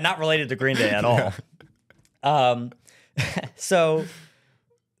 Yeah, not related to Green Day at all. So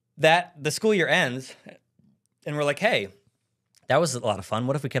the school year ends, and we're like, hey, that was a lot of fun.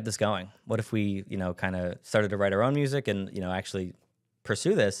 What if we kept this going? What if we, kind of started to write our own music and, actually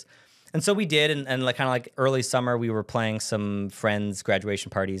pursue this? And so we did, and like kind of like early summer, we were playing some friends' graduation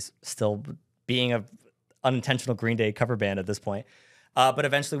parties, still being a unintentional Green Day cover band at this point. But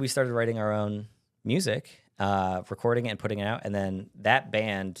eventually we started writing our own music, recording it and putting it out. And then that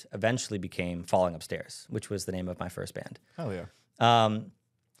band eventually became Falling Upstairs, which was the name of my first band. Hell yeah.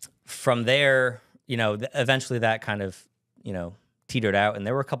 From there, you know, eventually that kind of, you know, teetered out, and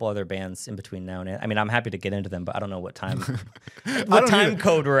there were a couple other bands in between now and then. I mean, I'm happy to get into them, but I don't know what time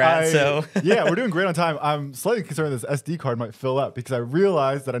code we're at. So yeah, we're doing great on time. I'm slightly concerned this SD card might fill up because I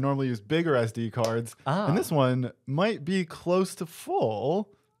realized that I normally use bigger SD cards, and this one might be close to full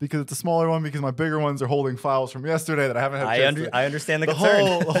because it's a smaller one because my bigger ones are holding files from yesterday that I haven't had. I understand the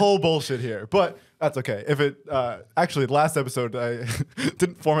concern. The whole bullshit here, but that's okay. If it actually the last episode I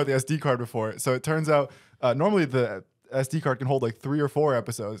didn't format the SD card before, so it turns out normally the SD card can hold like 3 or 4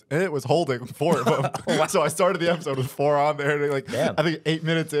 episodes, and it was holding 4 of them. Wow. So I started the episode with 4 on there. And like, damn. I think 8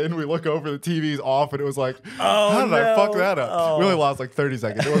 minutes in, we look over, the TV's off, and it was like, how did I fuck that up? We only lost like 30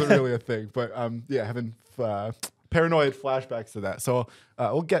 seconds. It wasn't really a thing, but yeah, having paranoid flashbacks to that. So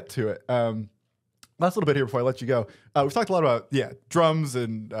we'll get to it. Last little bit here before I let you go. We've talked a lot about drums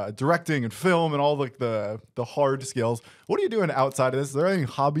and directing and film and all like the hard skills. What are you doing outside of this? Is there any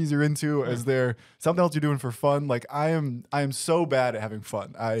hobbies you're into? Is there something else you're doing for fun? Like I am so bad at having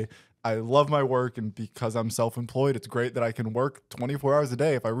fun. I love my work, and because I'm self-employed, it's great that I can work 24 hours a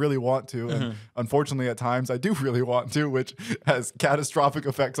day if I really want to. And unfortunately, at times, I do really want to, which has catastrophic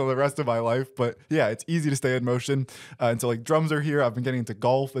effects on the rest of my life. But yeah, it's easy to stay in motion. And so like drums are here. I've been getting into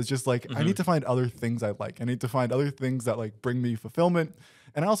golf. It's just like, I need to find other things I like. I need to find other things that like bring me fulfillment.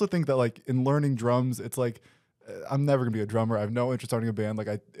 And I also think that like in learning drums, it's like, I'm never gonna be a drummer. I have no interest starting a band.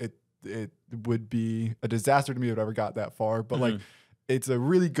 Like it would be a disaster to me if I ever got that far. But like, it's a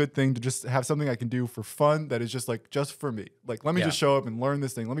really good thing to just have something I can do for fun that is just like, just for me. Like, let me just show up and learn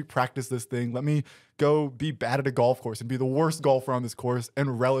this thing. Let me practice this thing. Let me go be bad at a golf course and be the worst golfer on this course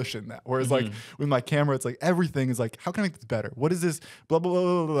and relish in that. Whereas like with my camera, it's like everything is like, how can I make this better? What is this? Blah, blah,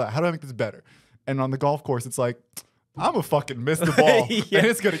 blah, blah, blah. How do I make this better? And on the golf course, it's like, I'm gonna fucking miss the ball and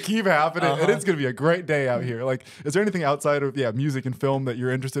it's gonna keep happening and it's gonna be a great day out here. Like, is there anything outside of music and film that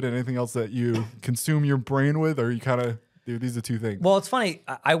you're interested in? Anything else that you consume your brain with, or you kind of... These are 2 things. Well, it's funny.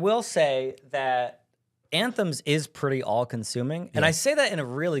 I will say that Anthms is pretty all-consuming, and I say that in a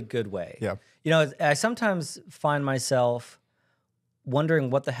really good way. Yeah. You know, I sometimes find myself wondering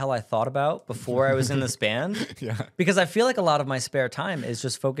what the hell I thought about before I was in this band. Because I feel like a lot of my spare time is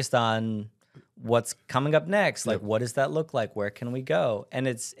just focused on what's coming up next. Like, what does that look like? Where can we go? And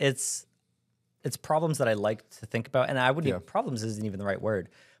it's problems that I like to think about, and I would problems isn't even the right word.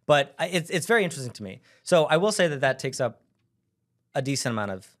 But it's very interesting to me. So I will say that takes up a decent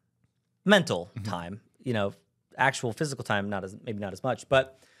amount of mental time, you know, actual physical time, maybe not as much.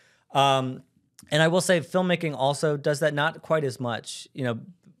 But, and I will say filmmaking also does that, not quite as much. You know,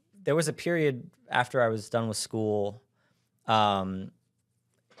 there was a period after I was done with school,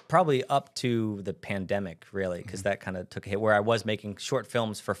 probably up to the pandemic, really, because that kind of took a hit, where I was making short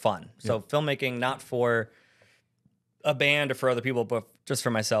films for fun. So filmmaking, not for a band or for other people, but just for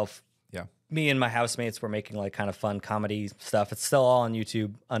myself. Me and my housemates were making like kind of fun comedy stuff. It's still all on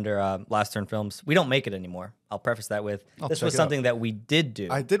YouTube under Last Turn Films. We don't make it anymore. I'll preface that with this was something that we did do.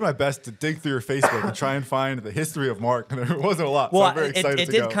 I did my best to dig through your Facebook and try and find the history of Mark, and there wasn't a lot. Well, so I'm very excited it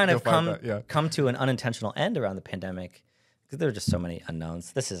did kind of come to an unintentional end around the pandemic because there were just so many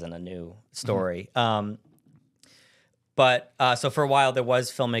unknowns. This isn't a new story. But so for a while, there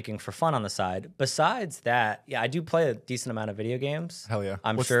was filmmaking for fun on the side. Besides that, I do play a decent amount of video games. Hell yeah.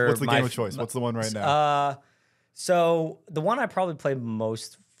 What's the game of choice? What's the one right now? So the one I probably play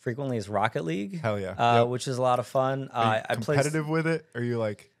most frequently is Rocket League. Hell yeah. Which is a lot of fun. Are you competitive with it? Are you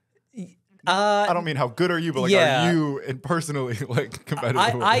like... I don't mean how good are you, but like, are you personally like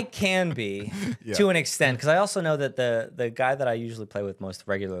competitive with it? I can be to an extent, because I also know that the guy that I usually play with most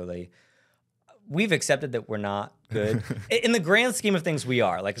regularly, we've accepted that we're not good. In the grand scheme of things, we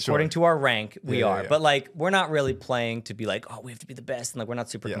are. Like, according to our rank, we are. But, like, we're not really playing to be like, oh, we have to be the best. And, like, we're not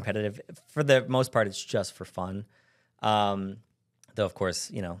super competitive. For the most part, it's just for fun. Though, of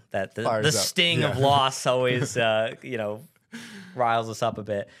course, you know, that the sting of loss always, you know, riles us up a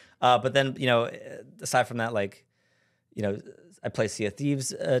bit. But then, you know, aside from that, like, you know, I play Sea of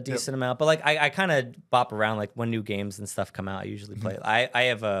Thieves a decent amount, but like I kind of bop around. Like when new games and stuff come out, I usually play.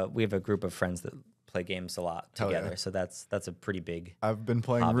 We have a group of friends that play games a lot together, so that's a pretty big. I've been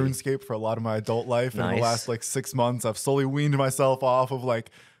playing RuneScape for a lot of my adult life, and in the last like 6 months, I've slowly weaned myself off of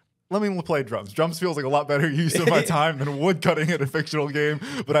like, let me play drums. Drums feels like a lot better use of my time than wood cutting in a fictional game,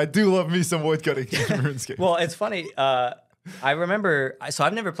 but I do love me some wood cutting in RuneScape. Well, it's funny. I remember, so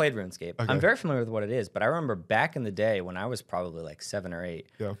I've never played RuneScape. Okay. I'm very familiar with what it is, but I remember back in the day when I was probably like 7 or 8,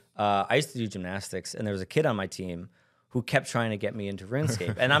 I used to do gymnastics, and there was a kid on my team who kept trying to get me into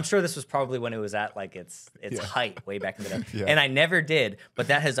RuneScape. And I'm sure this was probably when it was at like its height way back in the day. Yeah. And I never did, but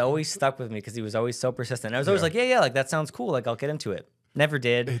that has always stuck with me because he was always so persistent. I was always like, yeah, like that sounds cool. Like I'll get into it. Never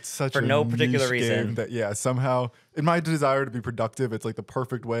did. It's such for a no particular niche reason. Game that somehow in my desire to be productive, it's like the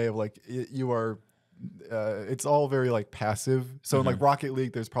perfect way of like you are. It's all very like passive. So in like Rocket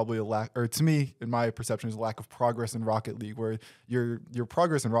League, there's probably a lack, or to me, in my perception, is a lack of progress in Rocket League, where your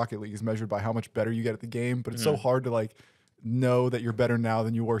progress in Rocket League is measured by how much better you get at the game. But it's so hard to like know that you're better now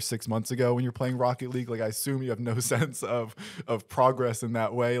than you were 6 months ago when you're playing Rocket League. Like I assume you have no sense of progress in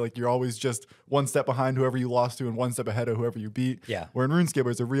that way. Like you're always just one step behind whoever you lost to and one step ahead of whoever you beat. Yeah. Where in RuneScape,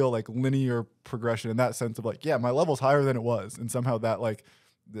 there's a real like linear progression in that sense of like, yeah, my level's higher than it was, and somehow that like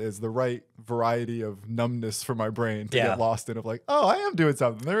is the right variety of numbness for my brain to get lost in of like, oh, I am doing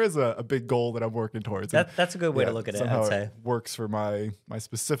something. There is a big goal that I'm working towards. That's a good way to look at it, I'd say. It works for my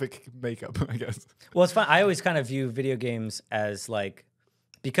specific makeup, I guess. Well, it's fun. I always kind of view video games as like,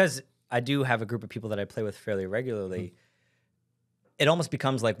 because I do have a group of people that I play with fairly regularly, it almost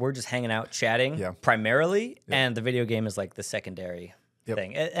becomes like we're just hanging out chatting primarily, and the video game is like the secondary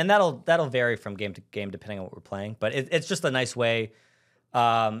thing. And that'll vary from game to game depending on what we're playing. But it's just a nice way.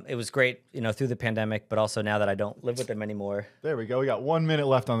 It was great, you know, through the pandemic, but also now that I don't live with them anymore. There we go. We got 1 minute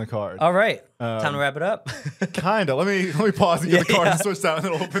left on the card. All right. Time to wrap it up. Kinda. Let me pause and get the card and switch out, and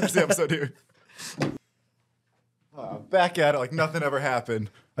then we'll finish the episode here. Back at it like nothing ever happened.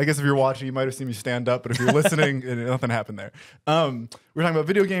 I guess if you're watching, you might have seen me stand up, but if you're listening, nothing happened there. We're talking about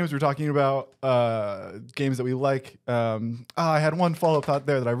video games. We're talking about games that we like. I had one follow-up thought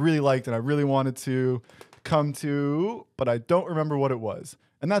there that I really liked and I really wanted to come to, but I don't remember what it was.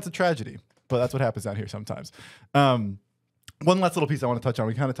 And that's a tragedy, but that's what happens out here sometimes. One last little piece I want to touch on.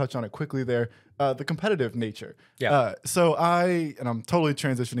 We kind of touched on it quickly there. The competitive nature. Yeah. So I'm totally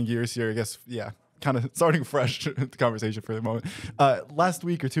transitioning gears here, I guess, kind of starting fresh the conversation for the moment. Last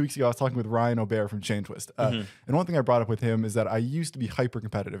week or 2 weeks ago, I was talking with Ryan O'Bear from Chain Twist. And one thing I brought up with him is that I used to be hyper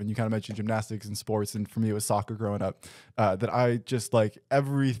competitive, and you kind of mentioned gymnastics and sports, and for me it was soccer growing up, that I just like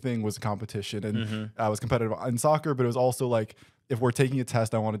everything was a competition, and I was competitive in soccer, but it was also like, if we're taking a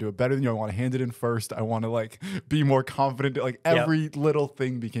test, I want to do it better than you. I want to hand it in first. I want to like be more confident. Like every little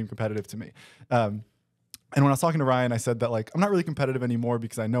thing became competitive to me. And when I was talking to Ryan, I said that like I'm not really competitive anymore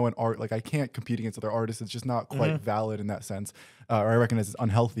because I know in art, like I can't compete against other artists. It's just not quite valid in that sense, or I recognize it's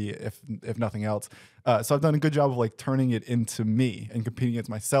unhealthy if nothing else. So I've done a good job of like turning it into me and competing against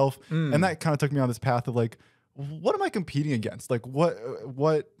myself, and that kind of took me on this path of like, what am I competing against? Like what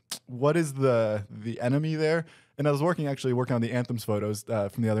is the enemy there? And I was working on the Anthms photos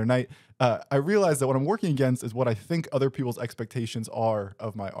from the other night. I realized that what I'm working against is what I think other people's expectations are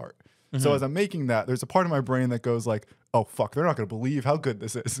of my art. So as I'm making that, there's a part of my brain that goes like, oh, fuck, they're not going to believe how good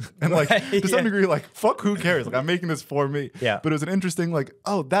this is. And like, to some degree, like, fuck, who cares? Like, I'm making this for me. Yeah. But it was an interesting, like,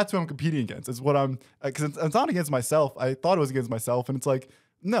 oh, that's what I'm competing against. It's what I'm, because it's not against myself. I thought it was against myself. And it's like,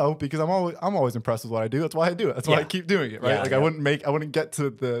 no, because I'm always impressed with what I do. That's why I do it. That's why I keep doing it, right? I wouldn't get to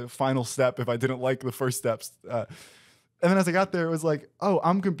the final step if I didn't like the first steps. And then as I got there, it was like, oh,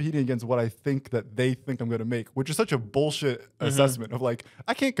 I'm competing against what I think that they think I'm going to make, which is such a bullshit assessment of like,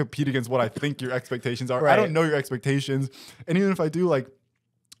 I can't compete against what I think your expectations are. Right. I don't know your expectations. And even if I do, like,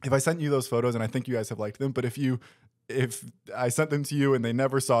 if I sent you those photos and I think you guys have liked them, but if I sent them to you and they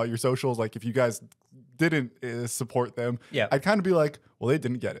never saw your socials, like if you guys didn't support them, I'd kind of be like, well, they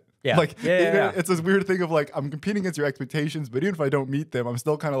didn't get it. Yeah. Like, it's this weird thing of like, I'm competing against your expectations, but even if I don't meet them, I'm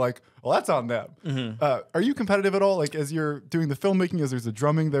still kind of like, well, that's on them. Are you competitive at all? Like, as you're doing the filmmaking, as there's the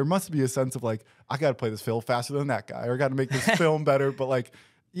drumming, there must be a sense of like, I got to play this fill faster than that guy, or I got to make this film better. But like,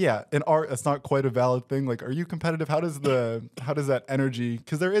 in art, that's not quite a valid thing. Like, are you competitive? How does that energy?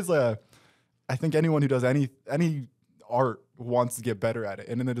 Because there is I think anyone who does any art wants to get better at it,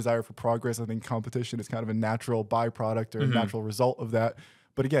 and in the desire for progress, I think competition is kind of a natural byproduct or a natural result of that.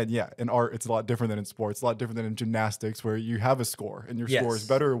 But again, in art, it's a lot different than in sports, a lot different than in gymnastics, where you have a score and your score is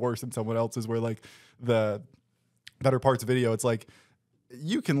better or worse than someone else's, where like the better parts of video, it's like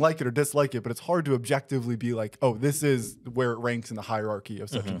you can like it or dislike it, but it's hard to objectively be like, oh, this is where it ranks in the hierarchy of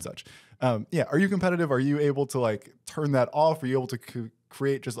such and such. Are you competitive? Are you able to like turn that off? Are you able to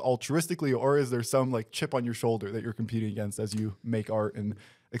create just altruistically, or is there some like chip on your shoulder that you're competing against as you make art and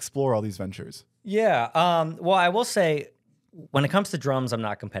explore all these ventures? Well, I will say, when it comes to drums, I'm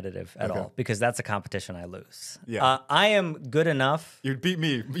not competitive at all, because that's a competition I lose. I am good enough. You beat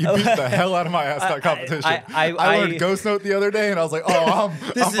me. You beat the hell out of my ass that competition. I learned Ghost Note the other day, and I was like, oh,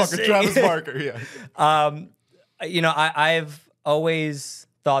 I'm fucking Travis Barker. I've always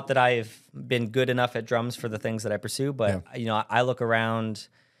thought that I've been good enough at drums for the things that I pursue, but I look around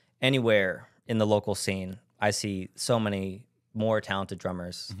anywhere in the local scene. I see so many more talented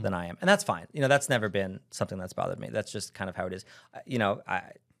drummers than I am. And that's fine. You know, that's never been something that's bothered me. That's just kind of how it is. You know,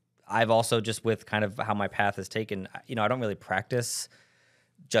 I've also just with kind of how my path is taken, you know, I don't really practice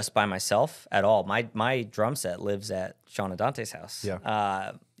just by myself at all. My drum set lives at Sean and Dante's house.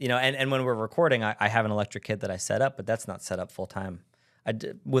 Yeah. You know, and when we're recording, I have an electric kit that I set up, but that's not set up full time.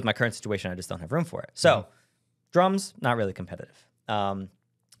 With my current situation, I just don't have room for it. So drums, not really competitive.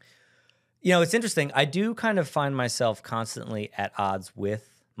 You know, it's interesting. I do kind of find myself constantly at odds with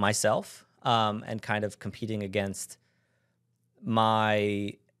myself and kind of competing against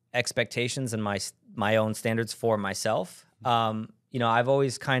my expectations and my own standards for myself. You know, I've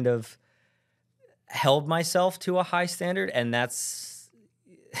always kind of held myself to a high standard, and that's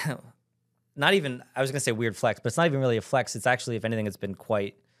not even, I was going to say weird flex, but it's not even really a flex. It's actually, if anything, it's been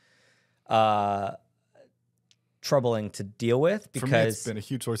quite troubling to deal with because... For me, it's been a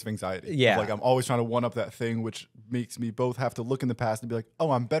huge source of anxiety. Yeah. Like, I'm always trying to one-up that thing, which makes me both have to look in the past and be like,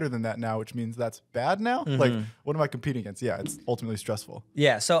 oh, I'm better than that now, which means that's bad now? Like, what am I competing against? Yeah, it's ultimately stressful.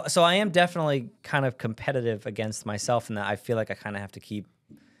 Yeah, so I am definitely kind of competitive against myself in that I feel like I kind of have to keep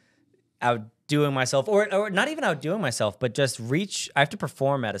outdoing myself, or not even outdoing myself, but just I have to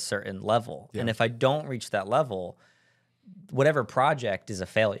perform at a certain level. Yeah. And if I don't reach that level, whatever project is a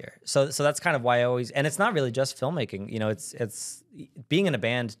failure. So that's kind of why I always, and it's not really just filmmaking, you know, it's being in a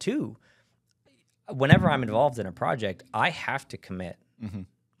band too. Whenever I'm involved in a project, I have to commit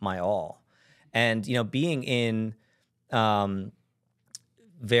my all. And, you know, being in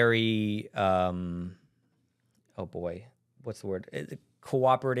very, oh boy, what's the word?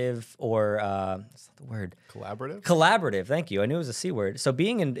 Cooperative or, that's not the word. Collaborative? Collaborative, thank you. I knew it was a C word. So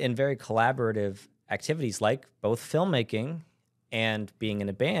being in very collaborative activities like both filmmaking and being in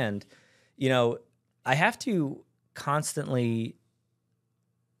a band, you know, I have to constantly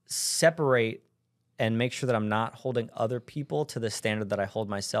separate and make sure that I'm not holding other people to the standard that I hold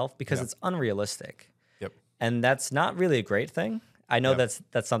myself, because it's unrealistic. Yep. And that's not really a great thing. I know that's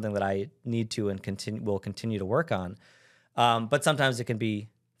something that I need to and will continue to work on. But sometimes it can be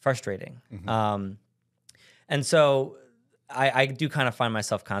frustrating. And so I do kind of find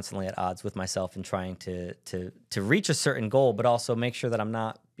myself constantly at odds with myself and trying to reach a certain goal, but also make sure that I'm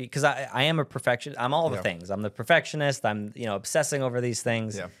not, because I am a perfectionist. I'm all the things. I'm the perfectionist. I'm, you know, obsessing over these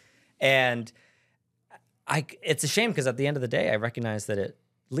things. Yeah. And it's a shame because at the end of the day, I recognize that it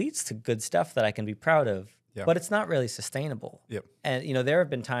leads to good stuff that I can be proud of, but it's not really sustainable. Yep. And, you know, there have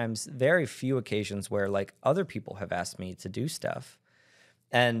been times, very few occasions where like other people have asked me to do stuff.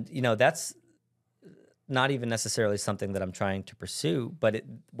 And, you know, that's not even necessarily something that I'm trying to pursue, but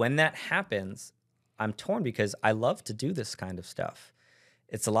when that happens, I'm torn because I love to do this kind of stuff.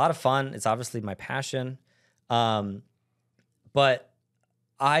 It's a lot of fun. It's obviously my passion. But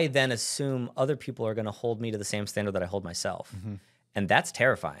I then assume other people are going to hold me to the same standard that I hold myself. And that's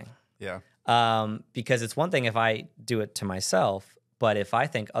terrifying. Yeah. Because it's one thing if I do it to myself, but if I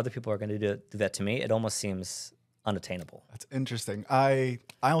think other people are going to do that to me, it almost seems unattainable. That's interesting. I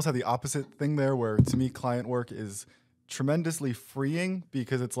almost have the opposite thing there, where to me client work is tremendously freeing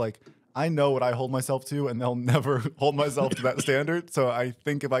because it's like I know what I hold myself to and they'll never hold myself to that standard. So I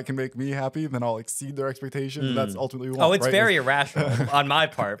think if I can make me happy, then I'll exceed their expectations. And that's ultimately what we want. Oh, it's very irrational on my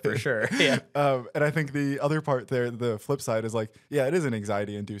part for sure. Yeah. And I think the other part there, the flip side is like, yeah, it is an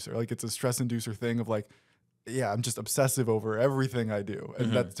anxiety inducer. Like it's a stress inducer thing of like, yeah, I'm just obsessive over everything I do.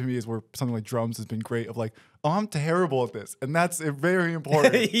 And that to me is where something like drums has been great of like, oh, I'm terrible at this. And that's very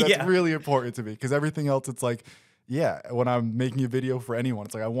important. That's really important to me because everything else, it's like, yeah, when I'm making a video for anyone,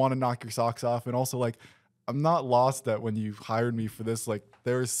 it's like, I want to knock your socks off. And also like, I'm not lost that when you hired me for this, like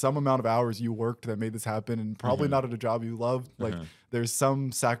there is some amount of hours you worked that made this happen and probably not at a job you love. Like there's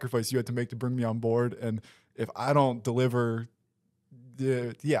some sacrifice you had to make to bring me on board. And if I don't deliver,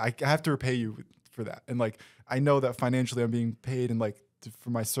 I have to repay you for that. And like, I know that financially I'm being paid and like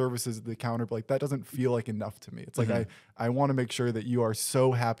for my services at the counter, but like that doesn't feel like enough to me. It's like, I want to make sure that you are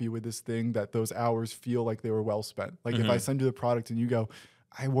so happy with this thing that those hours feel like they were well spent. Like if I send you the product and you go,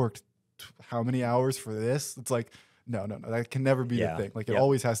 I worked how many hours for this? It's like, no, that can never be the thing. Like it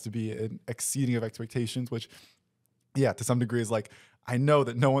always has to be an exceeding of expectations, which to some degree is like, I know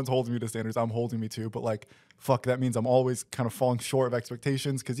that no one's holding me to standards I'm holding me to, but like, fuck, that means I'm always kind of falling short of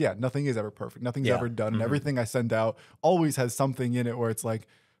expectations because, nothing is ever perfect. Nothing's ever done. And everything I send out always has something in it where it's like,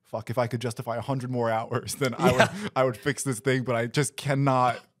 fuck, if I could justify 100 more hours, then I would fix this thing, but I just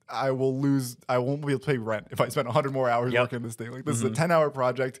cannot. I won't be able to pay rent if I spend 100 more hours working on this thing. Like this is a 10-hour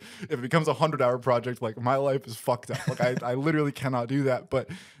project. If it becomes a 100-hour project, like my life is fucked up. Like I literally cannot do that. But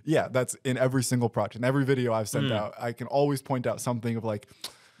yeah, that's in every single project. In every video I've sent out, I can always point out something of like,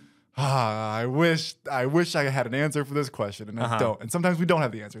 I wish I had an answer for this question, and I don't. And sometimes we don't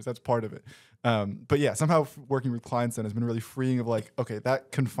have the answers. That's part of it. But yeah, somehow working with clients then has been really freeing of like, okay,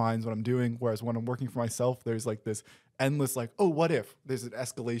 that confines what I'm doing. Whereas when I'm working for myself, there's like this endless like, oh, what if? There's an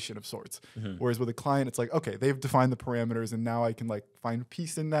escalation of sorts. Whereas with a client, it's like, okay, they've defined the parameters, and now I can like find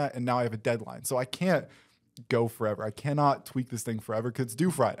peace in that, and now I have a deadline. So I can't go forever. I cannot tweak this thing forever because it's due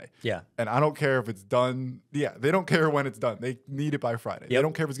Friday. Yeah. And I don't care if it's done. Yeah, they don't care when it's done. They need it by Friday. They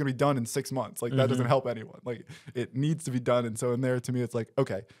don't care if it's going to be done in 6 months. Like that doesn't help anyone. Like it needs to be done. And so in there, to me, it's like,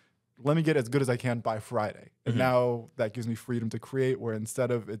 okay, let me get as good as I can by Friday. And now that gives me freedom to create, where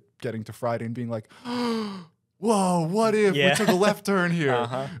instead of it getting to Friday and being like, whoa, what if we took a left turn here?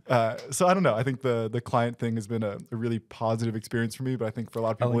 So I don't know. I think the client thing has been a really positive experience for me, but I think for a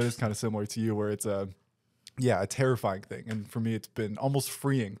lot of people, it is kind of similar to you, where it's a terrifying thing. And for me, it's been almost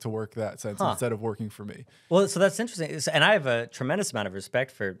freeing to work that sense instead of working for me. Well, so that's interesting. And I have a tremendous amount of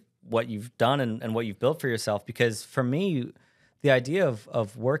respect for what you've done and what you've built for yourself, because for me, the idea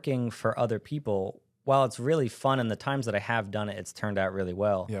of working for other people, while it's really fun and the times that I have done it, it's turned out really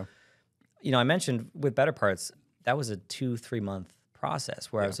well. Yeah. You know, I mentioned with Better Parts, that was a 2-3 month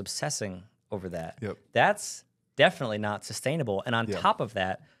process where I was obsessing over that. That's definitely not sustainable. And on top of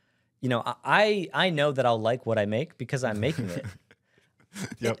that, you know, I know that I'll like what I make because I'm making it.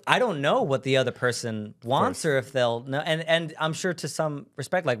 I don't know what the other person wants or if they'll know. And I'm sure to some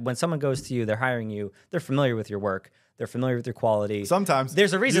respect, like when someone goes to you, they're hiring you, they're familiar with your work, they're familiar with your quality. Sometimes.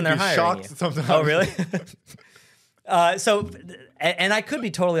 There's a reason they're hiring you. Sometimes. Oh, really? And I could be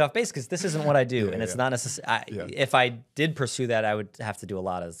totally off base because this isn't what I do. And it's not necessarily, if I did pursue that, I would have to do a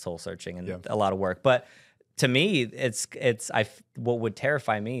lot of soul searching and a lot of work. But to me, what would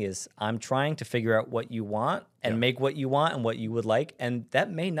terrify me is I'm trying to figure out what you want and make what you want and what you would like, and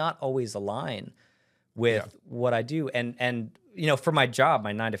that may not always align with what I do. And you know, for my job,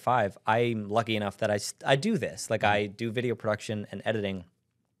 my 9 to 5, I'm lucky enough that I do this. Like I do video production and editing,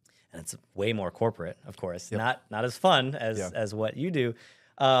 and it's way more corporate, of course, not as fun as what you do.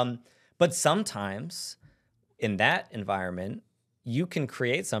 But sometimes in that environment, you can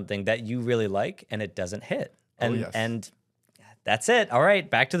create something that you really like and it doesn't hit. And that's it. All right,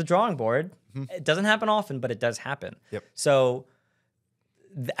 back to the drawing board. It doesn't happen often, but it does happen. So,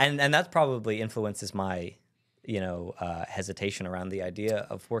 and that probably influences my, hesitation around the idea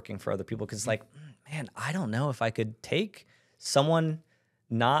of working for other people. Because it's like, man, I don't know if I could take someone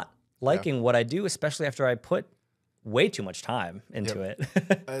not liking what I do, especially after I put way too much time into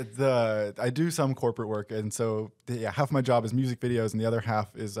it. I do some corporate work, and so half my job is music videos, and the other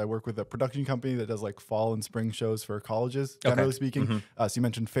half is I work with a production company that does like fall and spring shows for colleges, generally speaking. So you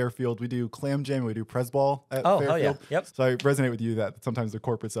mentioned Fairfield. We do Clam Jam, we do Prez Ball at Fairfield. So I resonate with you that sometimes the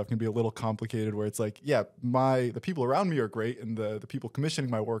corporate stuff can be a little complicated, where it's like, the people around me are great, and the people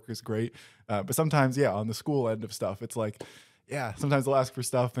commissioning my work is great, but sometimes on the school end of stuff, it's like sometimes they'll ask for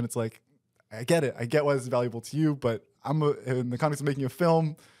stuff, and it's like, I get it. I get why this is valuable to you, but in the context of making a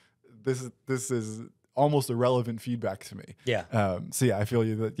film, this is almost irrelevant feedback to me. So I feel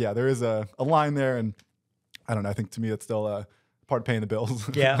you that there is a line there, and I don't know. I think to me that's still part of paying the bills.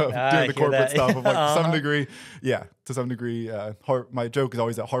 Of doing the corporate stuff of like to some degree. To some degree, my joke is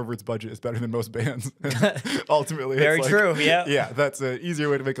always that Harvard's budget is better than most bands. Ultimately, very it's true. That's an easier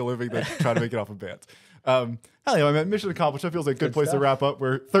way to make a living than trying to make it off of bands. Hell yeah, I mean, mission accomplished. That feels like a good place to wrap up.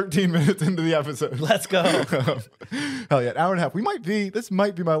 We're 13 minutes into the episode. Let's go. Hell yeah, an hour and a half. This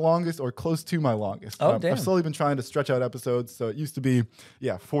might be my longest or close to my longest. Damn. I've slowly been trying to stretch out episodes. So it used to be,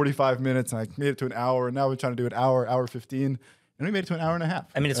 45 minutes, and I made it to an hour. And now we're trying to do an hour 15. And we made it to an hour and a half.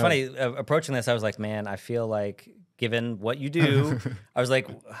 I mean, it's funny, approaching this, I was like, man, I feel like, given what you do, I was like,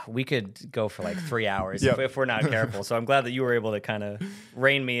 we could go for like 3 hours if we're not careful. So I'm glad that you were able to kind of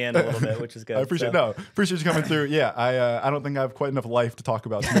rein me in a little bit, which is good. I appreciate you coming through. I don't think I have quite enough life to talk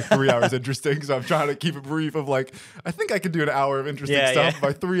about to make 3 hours interesting. So I'm trying to keep it brief of like, I think I could do an hour of interesting stuff.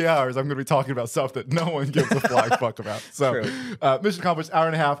 By 3 hours, I'm going to be talking about stuff that no one gives a flying fuck about. So mission accomplished, hour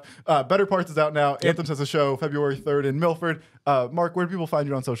and a half. Better Parts is out now. Anthms has a show February 3rd in Milford. Mark, where do people find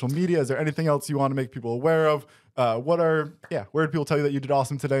you on social media? Is there anything else you want to make people aware of? Where do people tell you that you did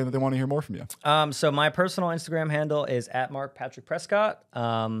awesome today and that they want to hear more from you? So my personal Instagram handle is @Marc Prescott.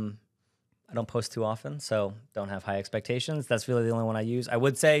 I don't post too often, so don't have high expectations. That's really the only one I use. I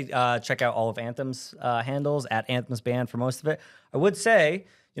would say check out all of Anthem's handles @Anthms Band for most of it. I would say,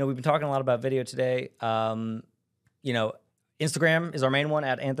 we've been talking a lot about video today. Instagram is our main one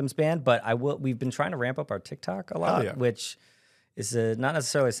 @Anthms Band, but we've been trying to ramp up our TikTok a lot, which is not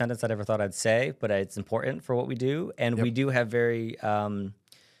necessarily a sentence I ever thought I'd say, but it's important for what we do. And we do have very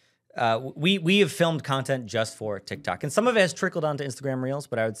we have filmed content just for TikTok, and some of it has trickled onto Instagram Reels.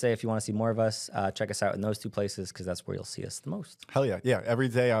 But I would say if you want to see more of us, check us out in those 2 places because that's where you'll see us the most. Hell yeah, yeah. Every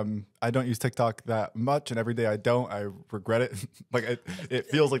day I don't use TikTok that much, and every day I don't, I regret it. Like it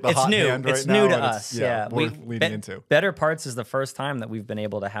feels like the hot hand right now. It's new to us. Yeah, worth leaning into. Better Parts is the first time that we've been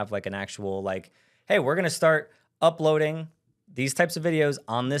able to have like an actual like, hey, we're gonna start uploading these types of videos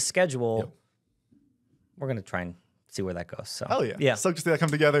on this schedule. Yep. We're gonna try and see where that goes. So hell yeah. So just see that come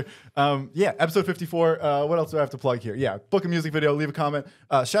together. Yeah, episode 54. What else do I have to plug here? Yeah, book a music video, leave a comment.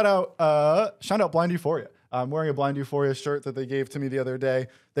 Shout out Blind Euphoria. I'm wearing a Blind Euphoria shirt that they gave to me the other day.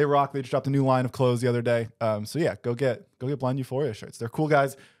 They rock. They just dropped a new line of clothes the other day. So yeah, go get Blind Euphoria shirts. They're cool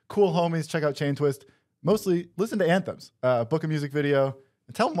guys, cool homies. Check out Chain Twist. Mostly listen to anthems. Book a music video.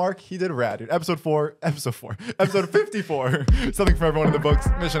 And tell Mark he did rad, dude. Episode 54. Something for everyone in the books.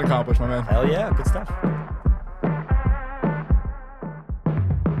 Mission accomplished, my man. Hell yeah, good stuff.